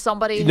think- have been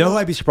somebody. No, who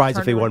I'd be surprised if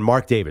turned they around. won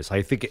Mark Davis.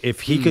 I think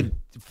if he could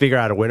figure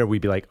out a winner,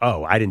 we'd be like,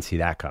 oh, I didn't see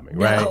that coming,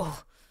 right?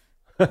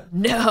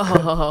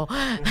 No.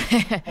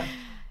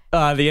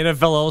 The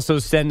NFL also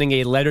sending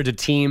a letter to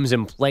teams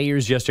and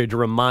players yesterday to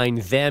remind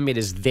them it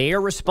is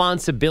their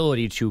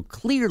responsibility to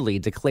clearly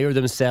declare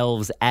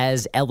themselves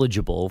as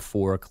eligible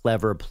for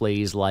clever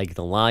plays like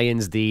the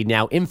Lions. The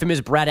now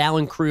infamous Brad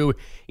Allen crew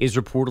is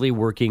reportedly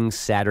working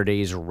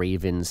Saturday's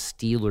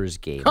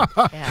Ravens-Steelers game.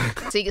 Yeah.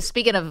 See,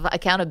 speaking of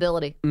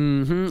accountability,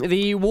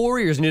 The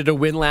Warriors needed a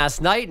win last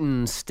night,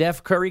 and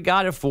Steph Curry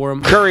got it for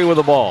them. Curry with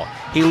the ball.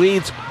 He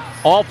leads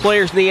all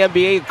players in the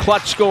NBA in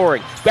clutch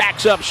scoring.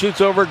 Backs up,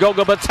 shoots over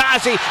Goga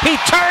Batasi. He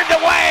turned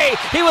away.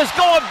 He was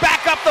going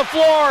back up the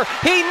floor.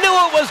 He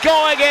knew it was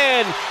going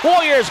in.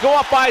 Warriors go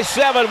up by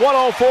 7,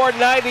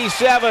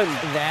 104-97.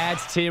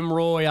 That's Tim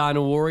Roy on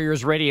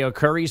Warriors Radio.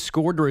 Curry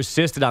scored or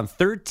assisted on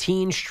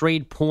 13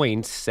 straight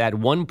points at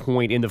one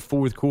point in the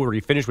fourth quarter.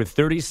 He finished with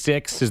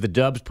 36 as the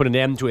Dubs put an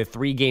end to a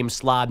three-game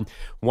slog,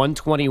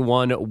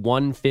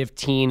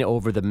 121-115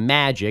 over the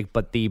Magic.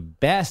 But the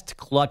best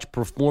clutch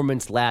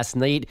performance last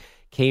night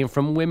came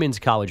from women's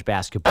college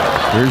basketball.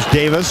 Here's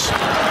Davis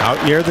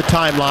out near the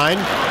timeline.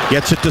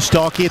 Gets it to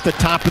Stolke at the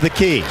top of the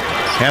key.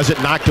 Has it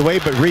knocked away,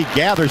 but Reed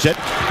gathers it.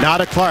 Now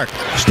to Clark.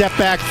 Step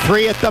back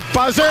three at the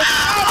buzzer.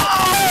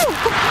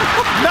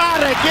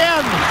 Not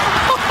again.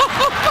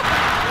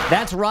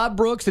 That's Rob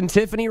Brooks and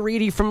Tiffany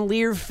Reedy from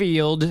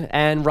Learfield,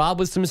 and Rob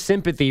with some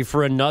sympathy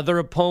for another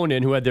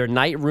opponent who had their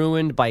night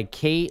ruined by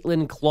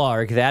Caitlin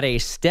Clark. That a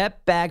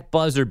step-back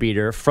buzzer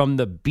beater from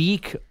the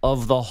beak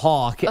of the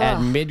Hawk at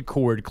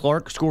midcourt.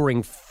 Clark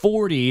scoring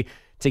 40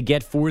 to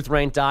get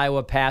fourth-ranked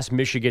Iowa past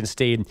Michigan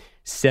State.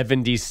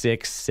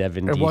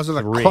 76-73. It wasn't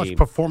a clutch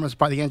performance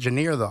by the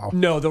engineer, though.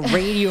 No, the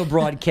radio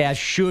broadcast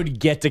should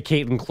get to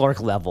Caitlin Clark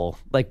level.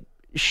 Like,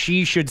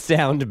 she should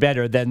sound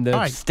better than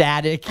the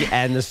static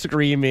and the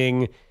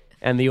screaming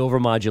and the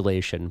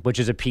overmodulation, which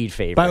is a Pete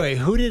favorite. By the way,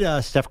 who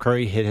did Steph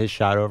Curry hit his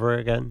shot over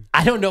again?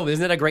 I don't know.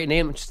 Isn't that a great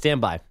name? Stand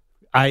by.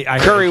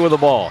 Curry with the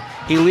ball.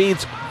 He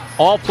leads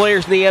all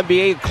players in the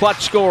NBA in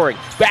clutch scoring.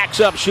 Backs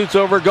up, shoots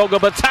over Goga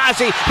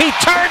Batasi. He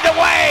turned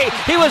away.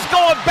 He was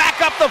going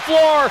back up the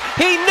floor.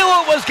 He knew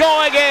it was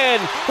going in.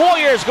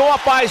 Warriors go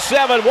up by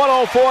 7,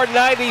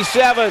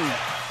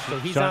 104-97. So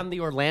he's on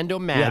the Orlando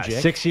Magic. Yeah,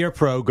 6-year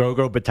pro,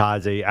 Gogo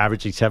Batadze,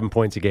 averaging 7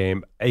 points a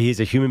game. He's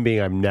a human being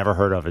I've never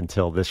heard of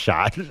until this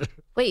shot.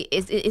 Wait,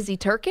 is he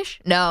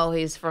Turkish? No,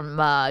 he's from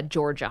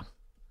Georgia.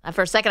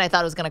 For a second, I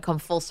thought it was going to come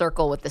full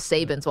circle with the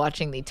Sabins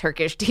watching the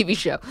Turkish TV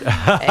show.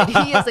 And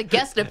he is a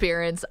guest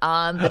appearance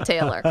on The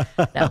Taylor.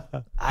 No.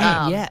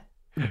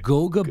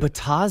 Goga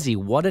Batadze,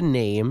 what a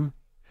name.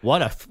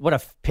 What a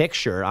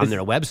picture on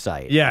their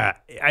website. Yeah.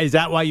 Is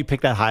that why you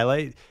picked that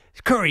highlight?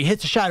 Curry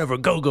hits a shot over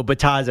Gogo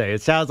Batadze.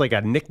 It sounds like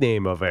a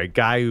nickname of a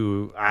guy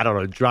who, I don't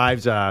know,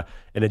 drives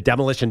in a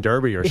demolition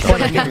derby or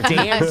something. Like a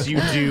dance you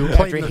do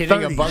after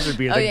hitting a buzzer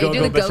beater. You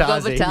do the Gogo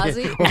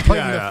Batadze? We're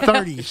playing in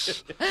the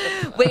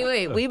 30s.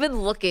 Wait. We've been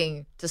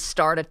looking to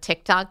start a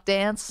TikTok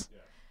dance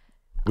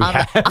on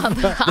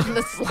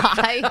the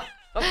sly.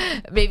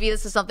 Maybe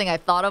this is something I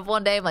thought of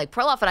one day. I'm like,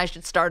 Perloff and I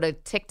should start a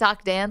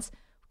TikTok dance.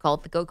 Call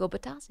it the Gogo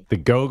Batadze. The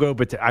Gogo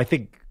Batadze. I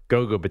think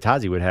Gogo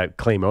Batadze would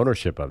claim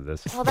ownership of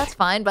this. Well, that's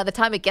fine. By the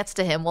time it gets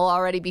to him, we'll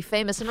already be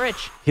famous and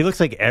rich. He looks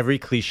like every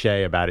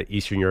cliche about an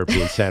Eastern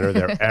European center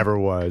there ever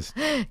was.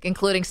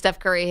 Including Steph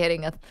Curry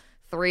hitting a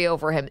 3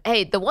 over him.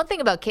 Hey, the one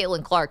thing about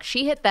Caitlin Clark,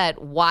 she hit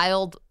that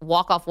wild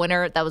walk-off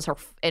winner. That was her,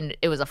 and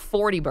it was a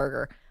 40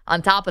 burger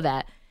on top of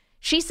that.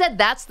 She said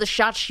that's the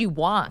shot she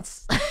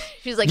wants.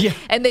 She's like,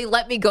 and they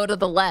let me go to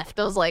the left.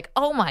 I was like,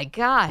 oh my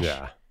gosh.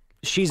 Yeah.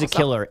 She's a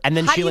killer. And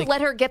then how do you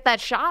let her get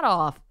that shot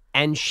off?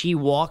 And she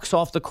walks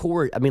off the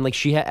court. I mean, like,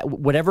 she had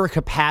whatever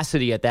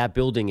capacity at that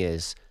building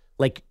is,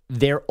 like,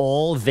 they're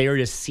all there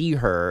to see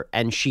her,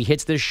 and she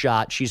hits this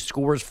shot. She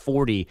scores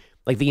 40.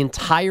 Like, the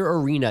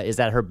entire arena is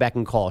at her beck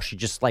and call. She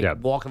just, like,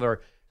 walking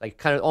there, like,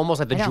 kind of almost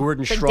like the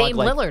Jordan it's shrug. Like Dame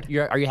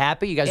Lillard. Are you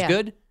happy? You guys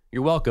good?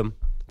 You're welcome.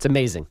 It's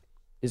amazing.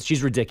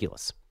 She's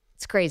ridiculous.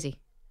 It's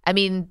crazy. I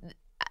mean,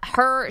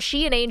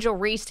 she and Angel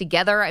Reese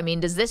together, I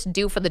mean, does this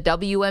do for the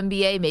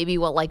WNBA maybe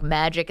what like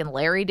Magic and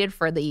Larry did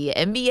for the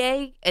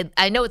NBA? And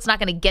I know it's not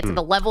going to get to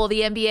the level of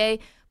the NBA,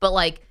 but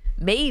like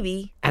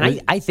maybe.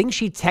 And I think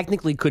she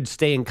technically could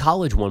stay in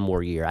college one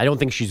more year. I don't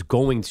think she's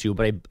going to,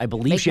 but I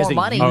believe she hasn't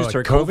used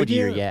her COVID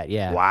year yet.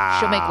 Yeah. Wow.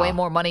 She'll make way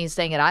more money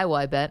staying at Iowa,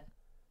 I bet.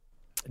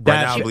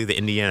 Right now, I believe the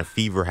Indiana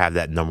Fever have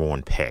that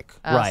 #1 pick.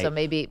 Right. So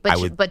maybe,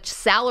 but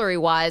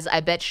salary-wise, I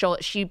bet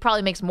she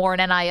probably makes more in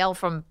NIL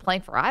from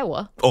playing for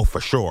Iowa. Oh,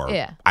 for sure.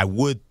 Yeah. I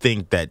would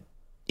think that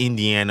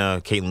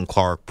Indiana, Caitlin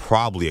Clark,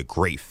 probably a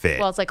great fit.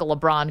 Well, it's like a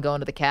LeBron going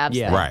to the Cavs.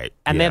 Yeah. Thing. Right.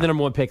 And they had the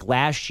 #1 pick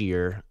last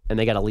year, and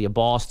they got Aaliyah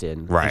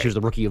Boston. Right. And she was the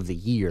rookie of the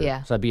year.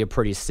 Yeah. So that'd be a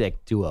pretty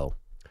sick duo.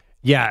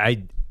 Yeah,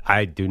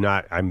 I do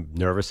not. I'm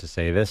nervous to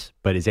say this,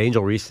 but is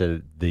Angel Reese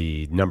the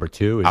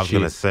 #2? I was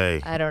going to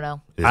say. I don't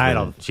know.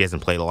 She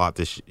hasn't played a lot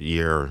this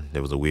year. It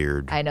was a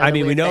weird. I know. I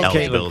mean, we know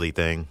eligibility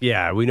thing.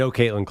 Yeah, we know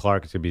Caitlin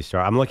Clark is going to be a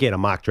star. I'm looking at a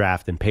mock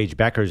draft, and Paige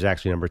Becker is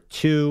actually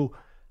 #2.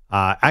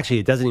 Actually,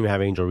 it doesn't even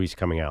have Angel Reese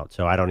coming out,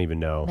 so I don't even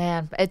know.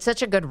 Man, it's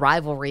such a good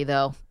rivalry,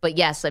 though. But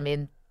yes, I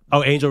mean.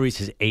 Oh, Angel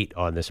Reese is 8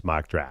 on this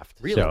mock draft.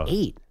 Really, so,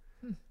 8?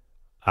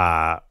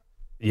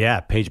 Yeah,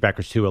 Paige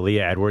Becker's 2,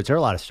 Aaliyah Edwards. There are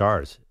a lot of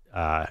stars.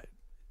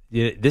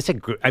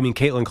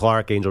 Caitlin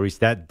Clark, Angel Reese,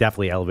 that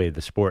definitely elevated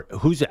the sport.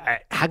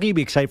 How can you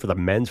be excited for the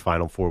men's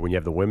Final Four when you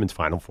have the women's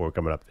Final Four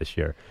coming up this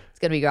year? It's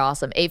going to be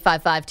awesome.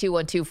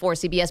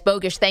 855-212-4CBS.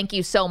 Bogusch, thank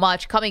you so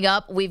much. Coming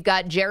up, we've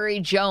got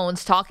Jerry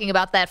Jones talking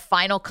about that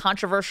final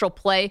controversial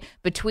play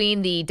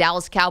between the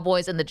Dallas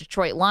Cowboys and the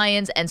Detroit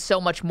Lions and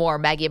so much more.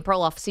 Maggie and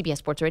Perloff, CBS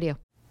Sports Radio.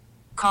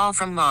 Call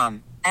from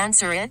mom.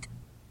 Answer it.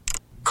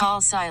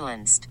 Call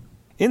silenced.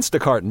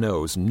 Instacart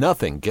knows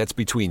nothing gets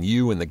between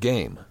you and the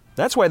game.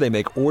 That's why they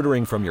make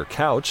ordering from your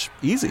couch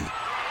easy.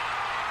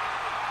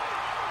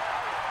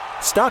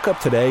 Stock up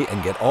today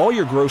and get all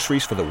your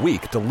groceries for the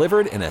week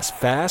delivered in as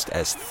fast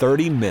as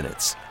 30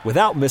 minutes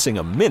without missing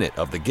a minute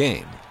of the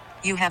game.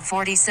 You have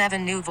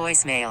 47 new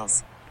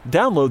voicemails.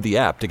 Download the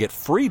app to get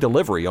free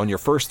delivery on your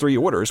first 3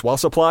 orders while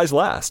supplies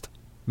last.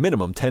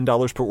 Minimum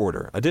 $10 per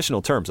order.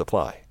 Additional terms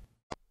apply.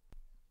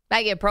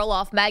 Maggie and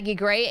Perloff, Maggie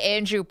Gray,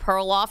 Andrew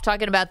Perloff,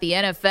 talking about the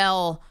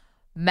NFL.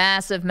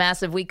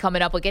 Massive week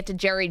coming up. We'll get to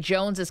Jerry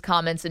Jones's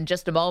comments in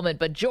just a moment.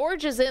 But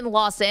George is in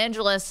Los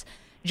Angeles.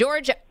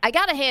 George, I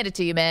got to hand it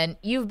to you, man.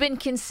 You've been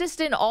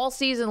consistent all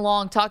season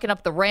long talking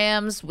up the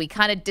Rams. We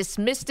kind of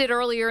dismissed it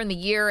earlier in the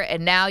year,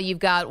 and now you've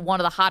got one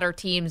of the hotter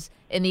teams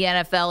in the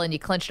NFL, and you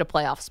clinched a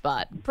playoff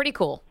spot. Pretty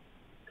cool.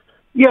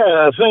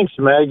 Yeah, thanks,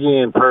 Maggie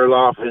and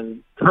Perloff.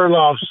 And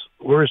Perloff's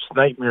worst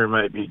nightmare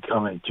might be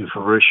coming to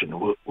fruition.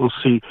 We'll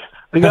see.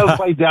 They got to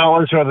play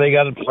Dallas, or they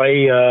got to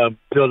play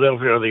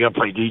Philadelphia, or they got to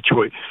play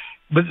Detroit.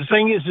 But the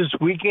thing is, this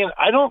weekend,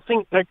 I don't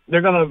think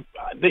they're going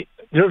to.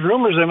 There's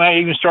rumors they might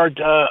even start,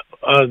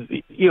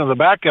 the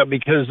backup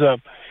because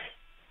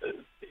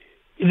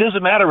it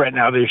doesn't matter right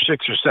now. They're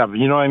 6 or 7.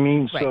 You know what I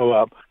mean? Right.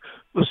 So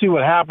we'll see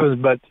what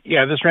happens. But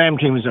yeah, this Ram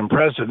team is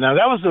impressive. Now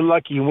that was a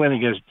lucky win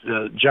against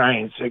the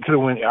Giants. It could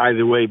have went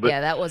either way. But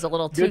yeah, that was a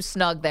little too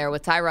snug there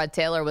with Tyrod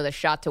Taylor with a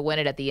shot to win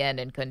it at the end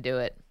and couldn't do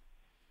it.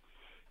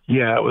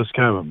 Yeah, it was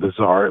kind of a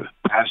bizarre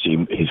pass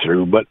he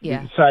threw. But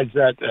besides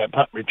that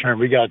punt return,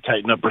 we got to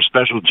tighten up our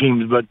special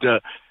teams. But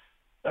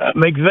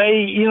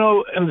McVay,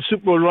 in the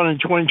Super Bowl run in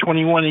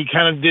 2021, he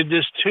kind of did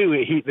this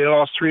too. They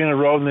lost 3 in a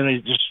row, and then they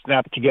just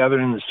snapped together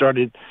and it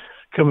started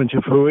coming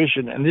to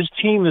fruition. And this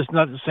team is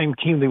not the same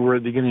team they were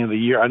at the beginning of the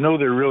year. I know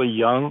they're really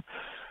young,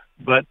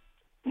 but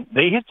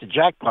they hit the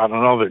jackpot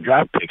on all their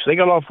draft picks. They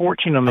got all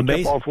 14 on the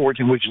kept all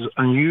 14, which is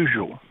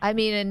unusual. I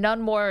mean, and none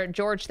more,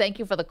 George, thank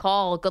you for the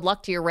call. Good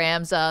luck to your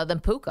Rams than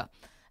Puka.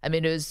 I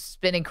mean, it's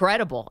been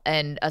incredible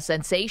and a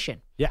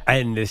sensation. Yeah,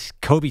 and this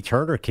Kobe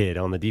Turner kid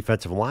on the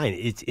defensive line,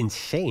 it's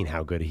insane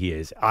how good he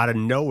is. Out of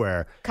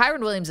nowhere.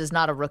 Kyron Williams is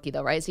not a rookie,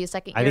 though, right? Is he a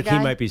second-year guy? I think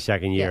he might be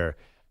second year.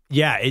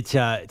 Yeah, it's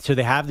so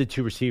they have the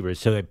 2 receivers,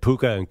 so they have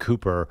Puka and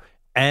Cooper,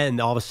 and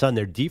all of a sudden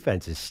their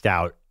defense is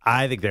stout.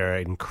 I think they're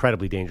an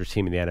incredibly dangerous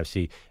team in the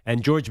NFC.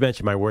 And George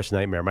mentioned my worst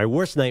nightmare. My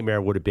worst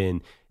nightmare would have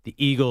been the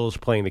Eagles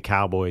playing the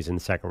Cowboys in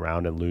the second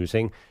round and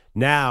losing.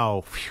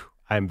 Now,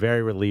 I'm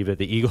very relieved that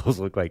the Eagles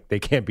look like they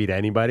can't beat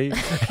anybody.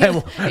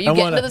 Are you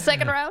getting to the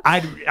second round?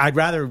 I'd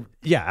rather,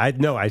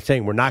 I'm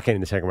saying we're not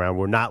getting the second round.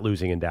 We're not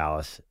losing in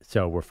Dallas,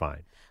 so we're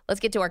fine. Let's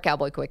get to our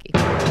Cowboy Quickie.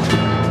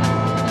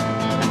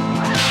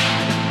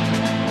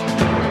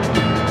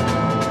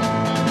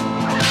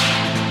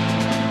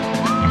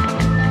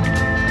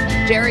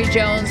 Jerry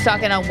Jones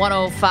talking on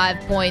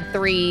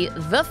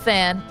 105.3 The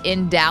Fan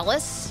in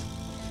Dallas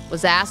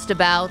was asked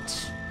about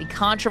the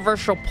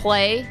controversial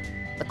play,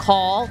 the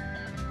call,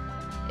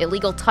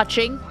 illegal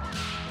touching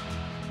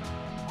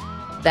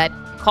that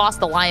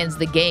cost the Lions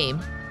the game.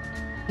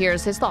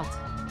 Here's his thoughts.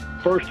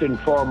 First and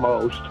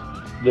foremost,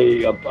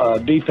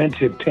 the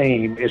defensive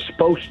team is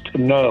supposed to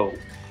know,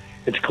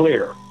 it's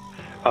clear,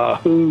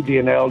 who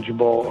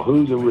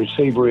the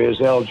receiver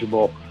is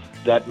eligible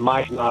that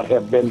might not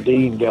have been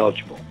deemed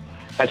eligible.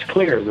 That's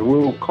clear. The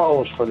rule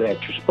calls for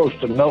that. You're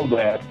supposed to know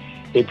that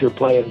if you're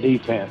playing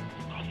defense.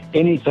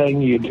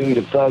 Anything you do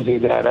to fuzzy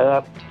that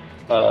up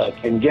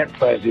can get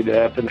fuzzied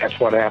up, and that's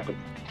what happened.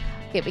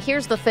 Okay, but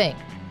here's the thing.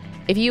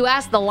 If you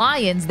ask the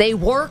Lions, they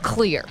were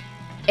clear.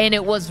 And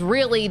it was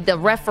really the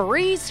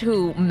referees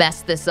who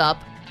messed this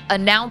up,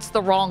 announced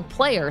the wrong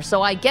player.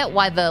 So I get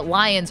why the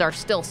Lions are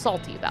still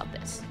salty about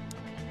this.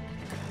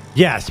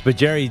 Yes, but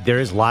Jerry, there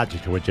is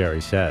logic to what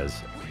Jerry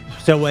says.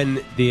 So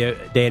when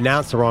they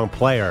announced the wrong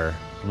player,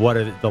 what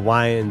are the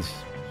Lions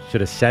should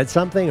have said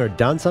something or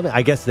done something?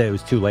 I guess that it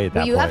was too late at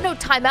that point. You have no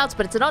timeouts,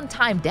 but it's an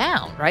untimed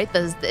down, right?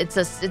 It's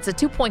a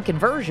 2-point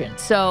conversion.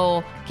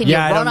 So can you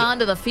run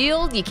onto the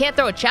field? You can't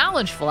throw a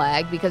challenge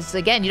flag because,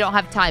 again, you don't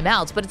have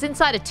timeouts. But it's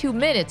inside of 2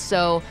 minutes,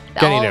 so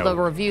all the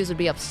reviews would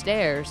be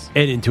upstairs.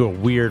 And into a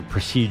weird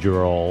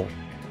procedural...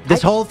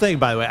 This whole thing,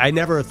 by the way, I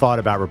never thought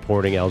about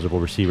reporting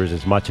eligible receivers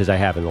as much as I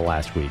have in the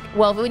last week.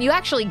 Well, when you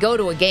actually go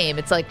to a game,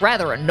 it's like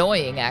rather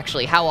annoying,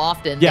 actually, how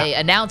often they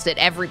announce it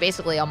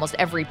basically almost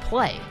every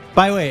play.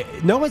 By the way,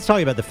 no one's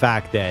talking about the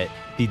fact that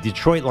the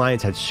Detroit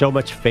Lions had so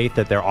much faith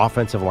that their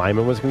offensive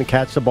lineman was going to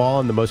catch the ball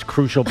in the most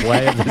crucial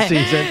play of the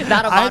season.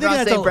 Not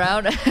Amon-Ra St.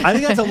 Brown. I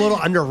think that's a little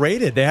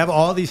underrated. They have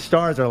all these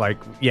stars that are like,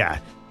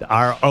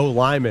 our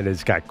O-lineman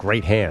has got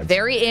great hands.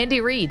 Very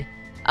Andy Reid.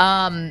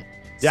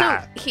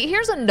 So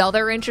here's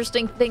another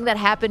interesting thing that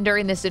happened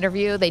during this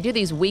interview. They do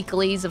these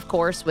weeklies, of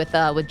course, with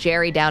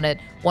Jerry down at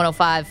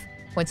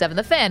 105.7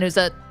 The Fan, who's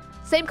a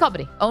same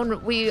company. Owned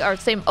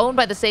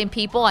by the same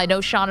people. I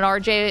know Sean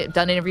and RJ, have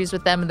done interviews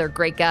with them, and they're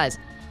great guys.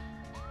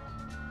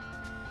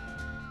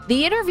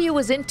 The interview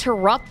was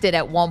interrupted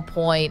at one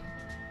point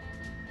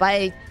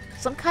by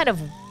some kind of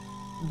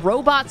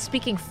robot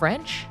speaking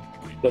French.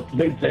 The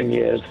big thing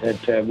is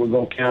that we're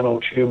going to count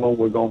on Schumann.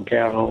 We're going to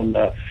count on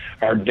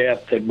our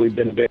depth that we've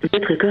been very...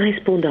 Votre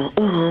correspondant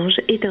Orange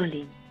est en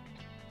ligne.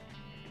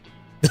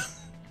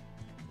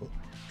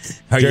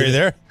 Are you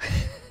there?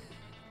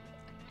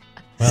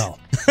 Well.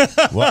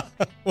 What?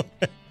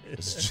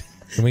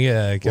 Can we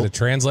get a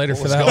translator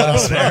for that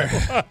last there?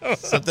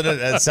 Something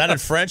that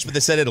sounded French, but they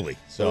said Italy.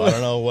 So I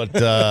don't know what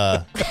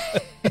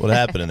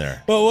happened in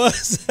there. What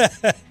was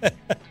that?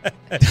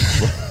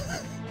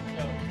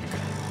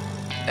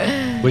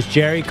 Was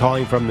Jerry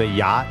calling from the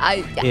yacht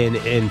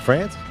in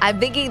France? I'm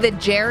thinking that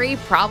Jerry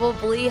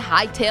probably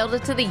hightailed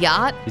it to the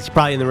yacht. He's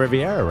probably in the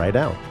Riviera right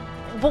now.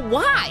 But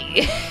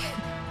why?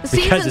 The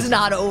season's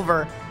not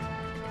over.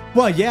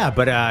 Well, yeah,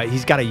 but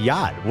he's got a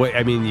yacht.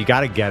 I mean, you got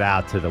to get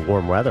out to the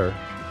warm weather.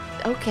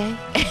 Okay.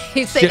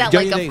 You say that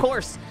like, of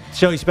course.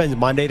 So he spends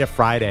Monday to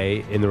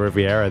Friday in the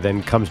Riviera,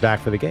 then comes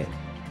back for the game.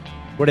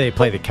 Where do they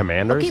play, the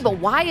Commanders? Okay, but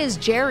why is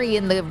Jerry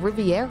in the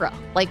Riviera?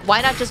 Like,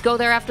 why not just go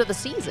there after the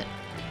season?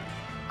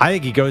 I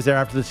think he goes there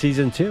after the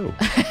season, too.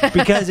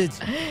 Because it's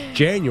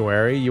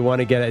January. You want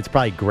to get it. It's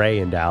probably gray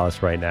in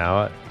Dallas right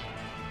now.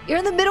 You're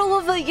in the middle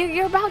of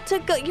you're about to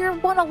go. You're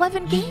won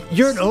 11 games.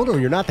 You're an owner.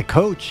 You're not the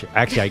coach.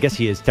 Actually, I guess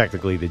he is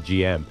technically the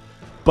GM.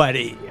 But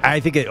I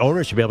think an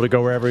owner should be able to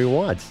go wherever he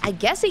wants. I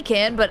guess he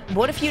can, but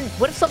what if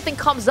something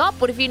comes up?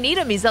 What if you need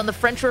him? He's on the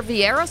French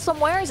Riviera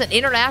somewhere. He's in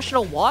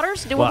international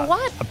waters doing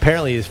what?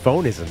 Apparently his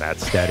phone isn't that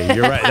steady.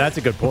 You're right. That's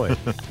a good point.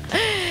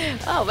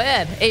 Oh,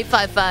 man.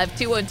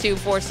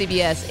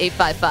 855-212-4CBS,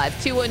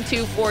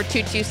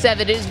 855-212-4227.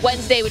 It is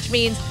Wednesday, which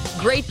means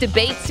great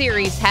debate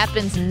series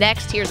happens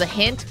next. Here's a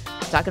hint.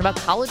 We're talking about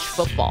college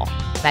football.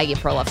 Maggie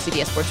and Perloff,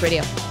 CBS Sports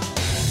Radio.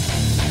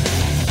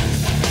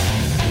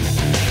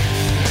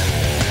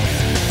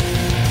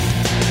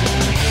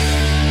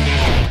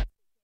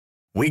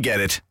 We get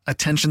it.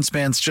 Attention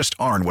spans just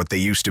aren't what they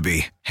used to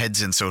be. Heads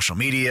in social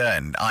media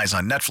and eyes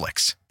on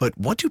Netflix. But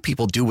what do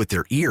people do with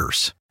their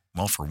ears?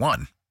 Well, for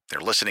one, they're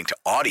listening to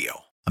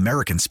audio.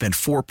 Americans spend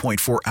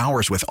 4.4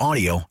 hours with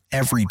audio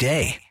every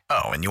day.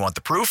 Oh, and you want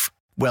the proof?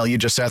 Well, you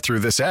just sat through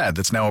this ad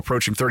that's now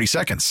approaching 30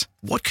 seconds.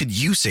 What could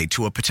you say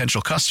to a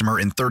potential customer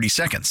in 30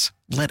 seconds?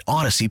 Let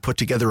Odyssey put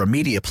together a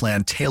media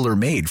plan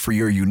tailor-made for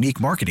your unique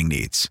marketing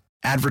needs.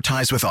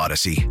 Advertise with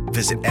Odyssey.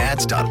 Visit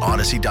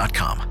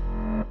ads.odyssey.com.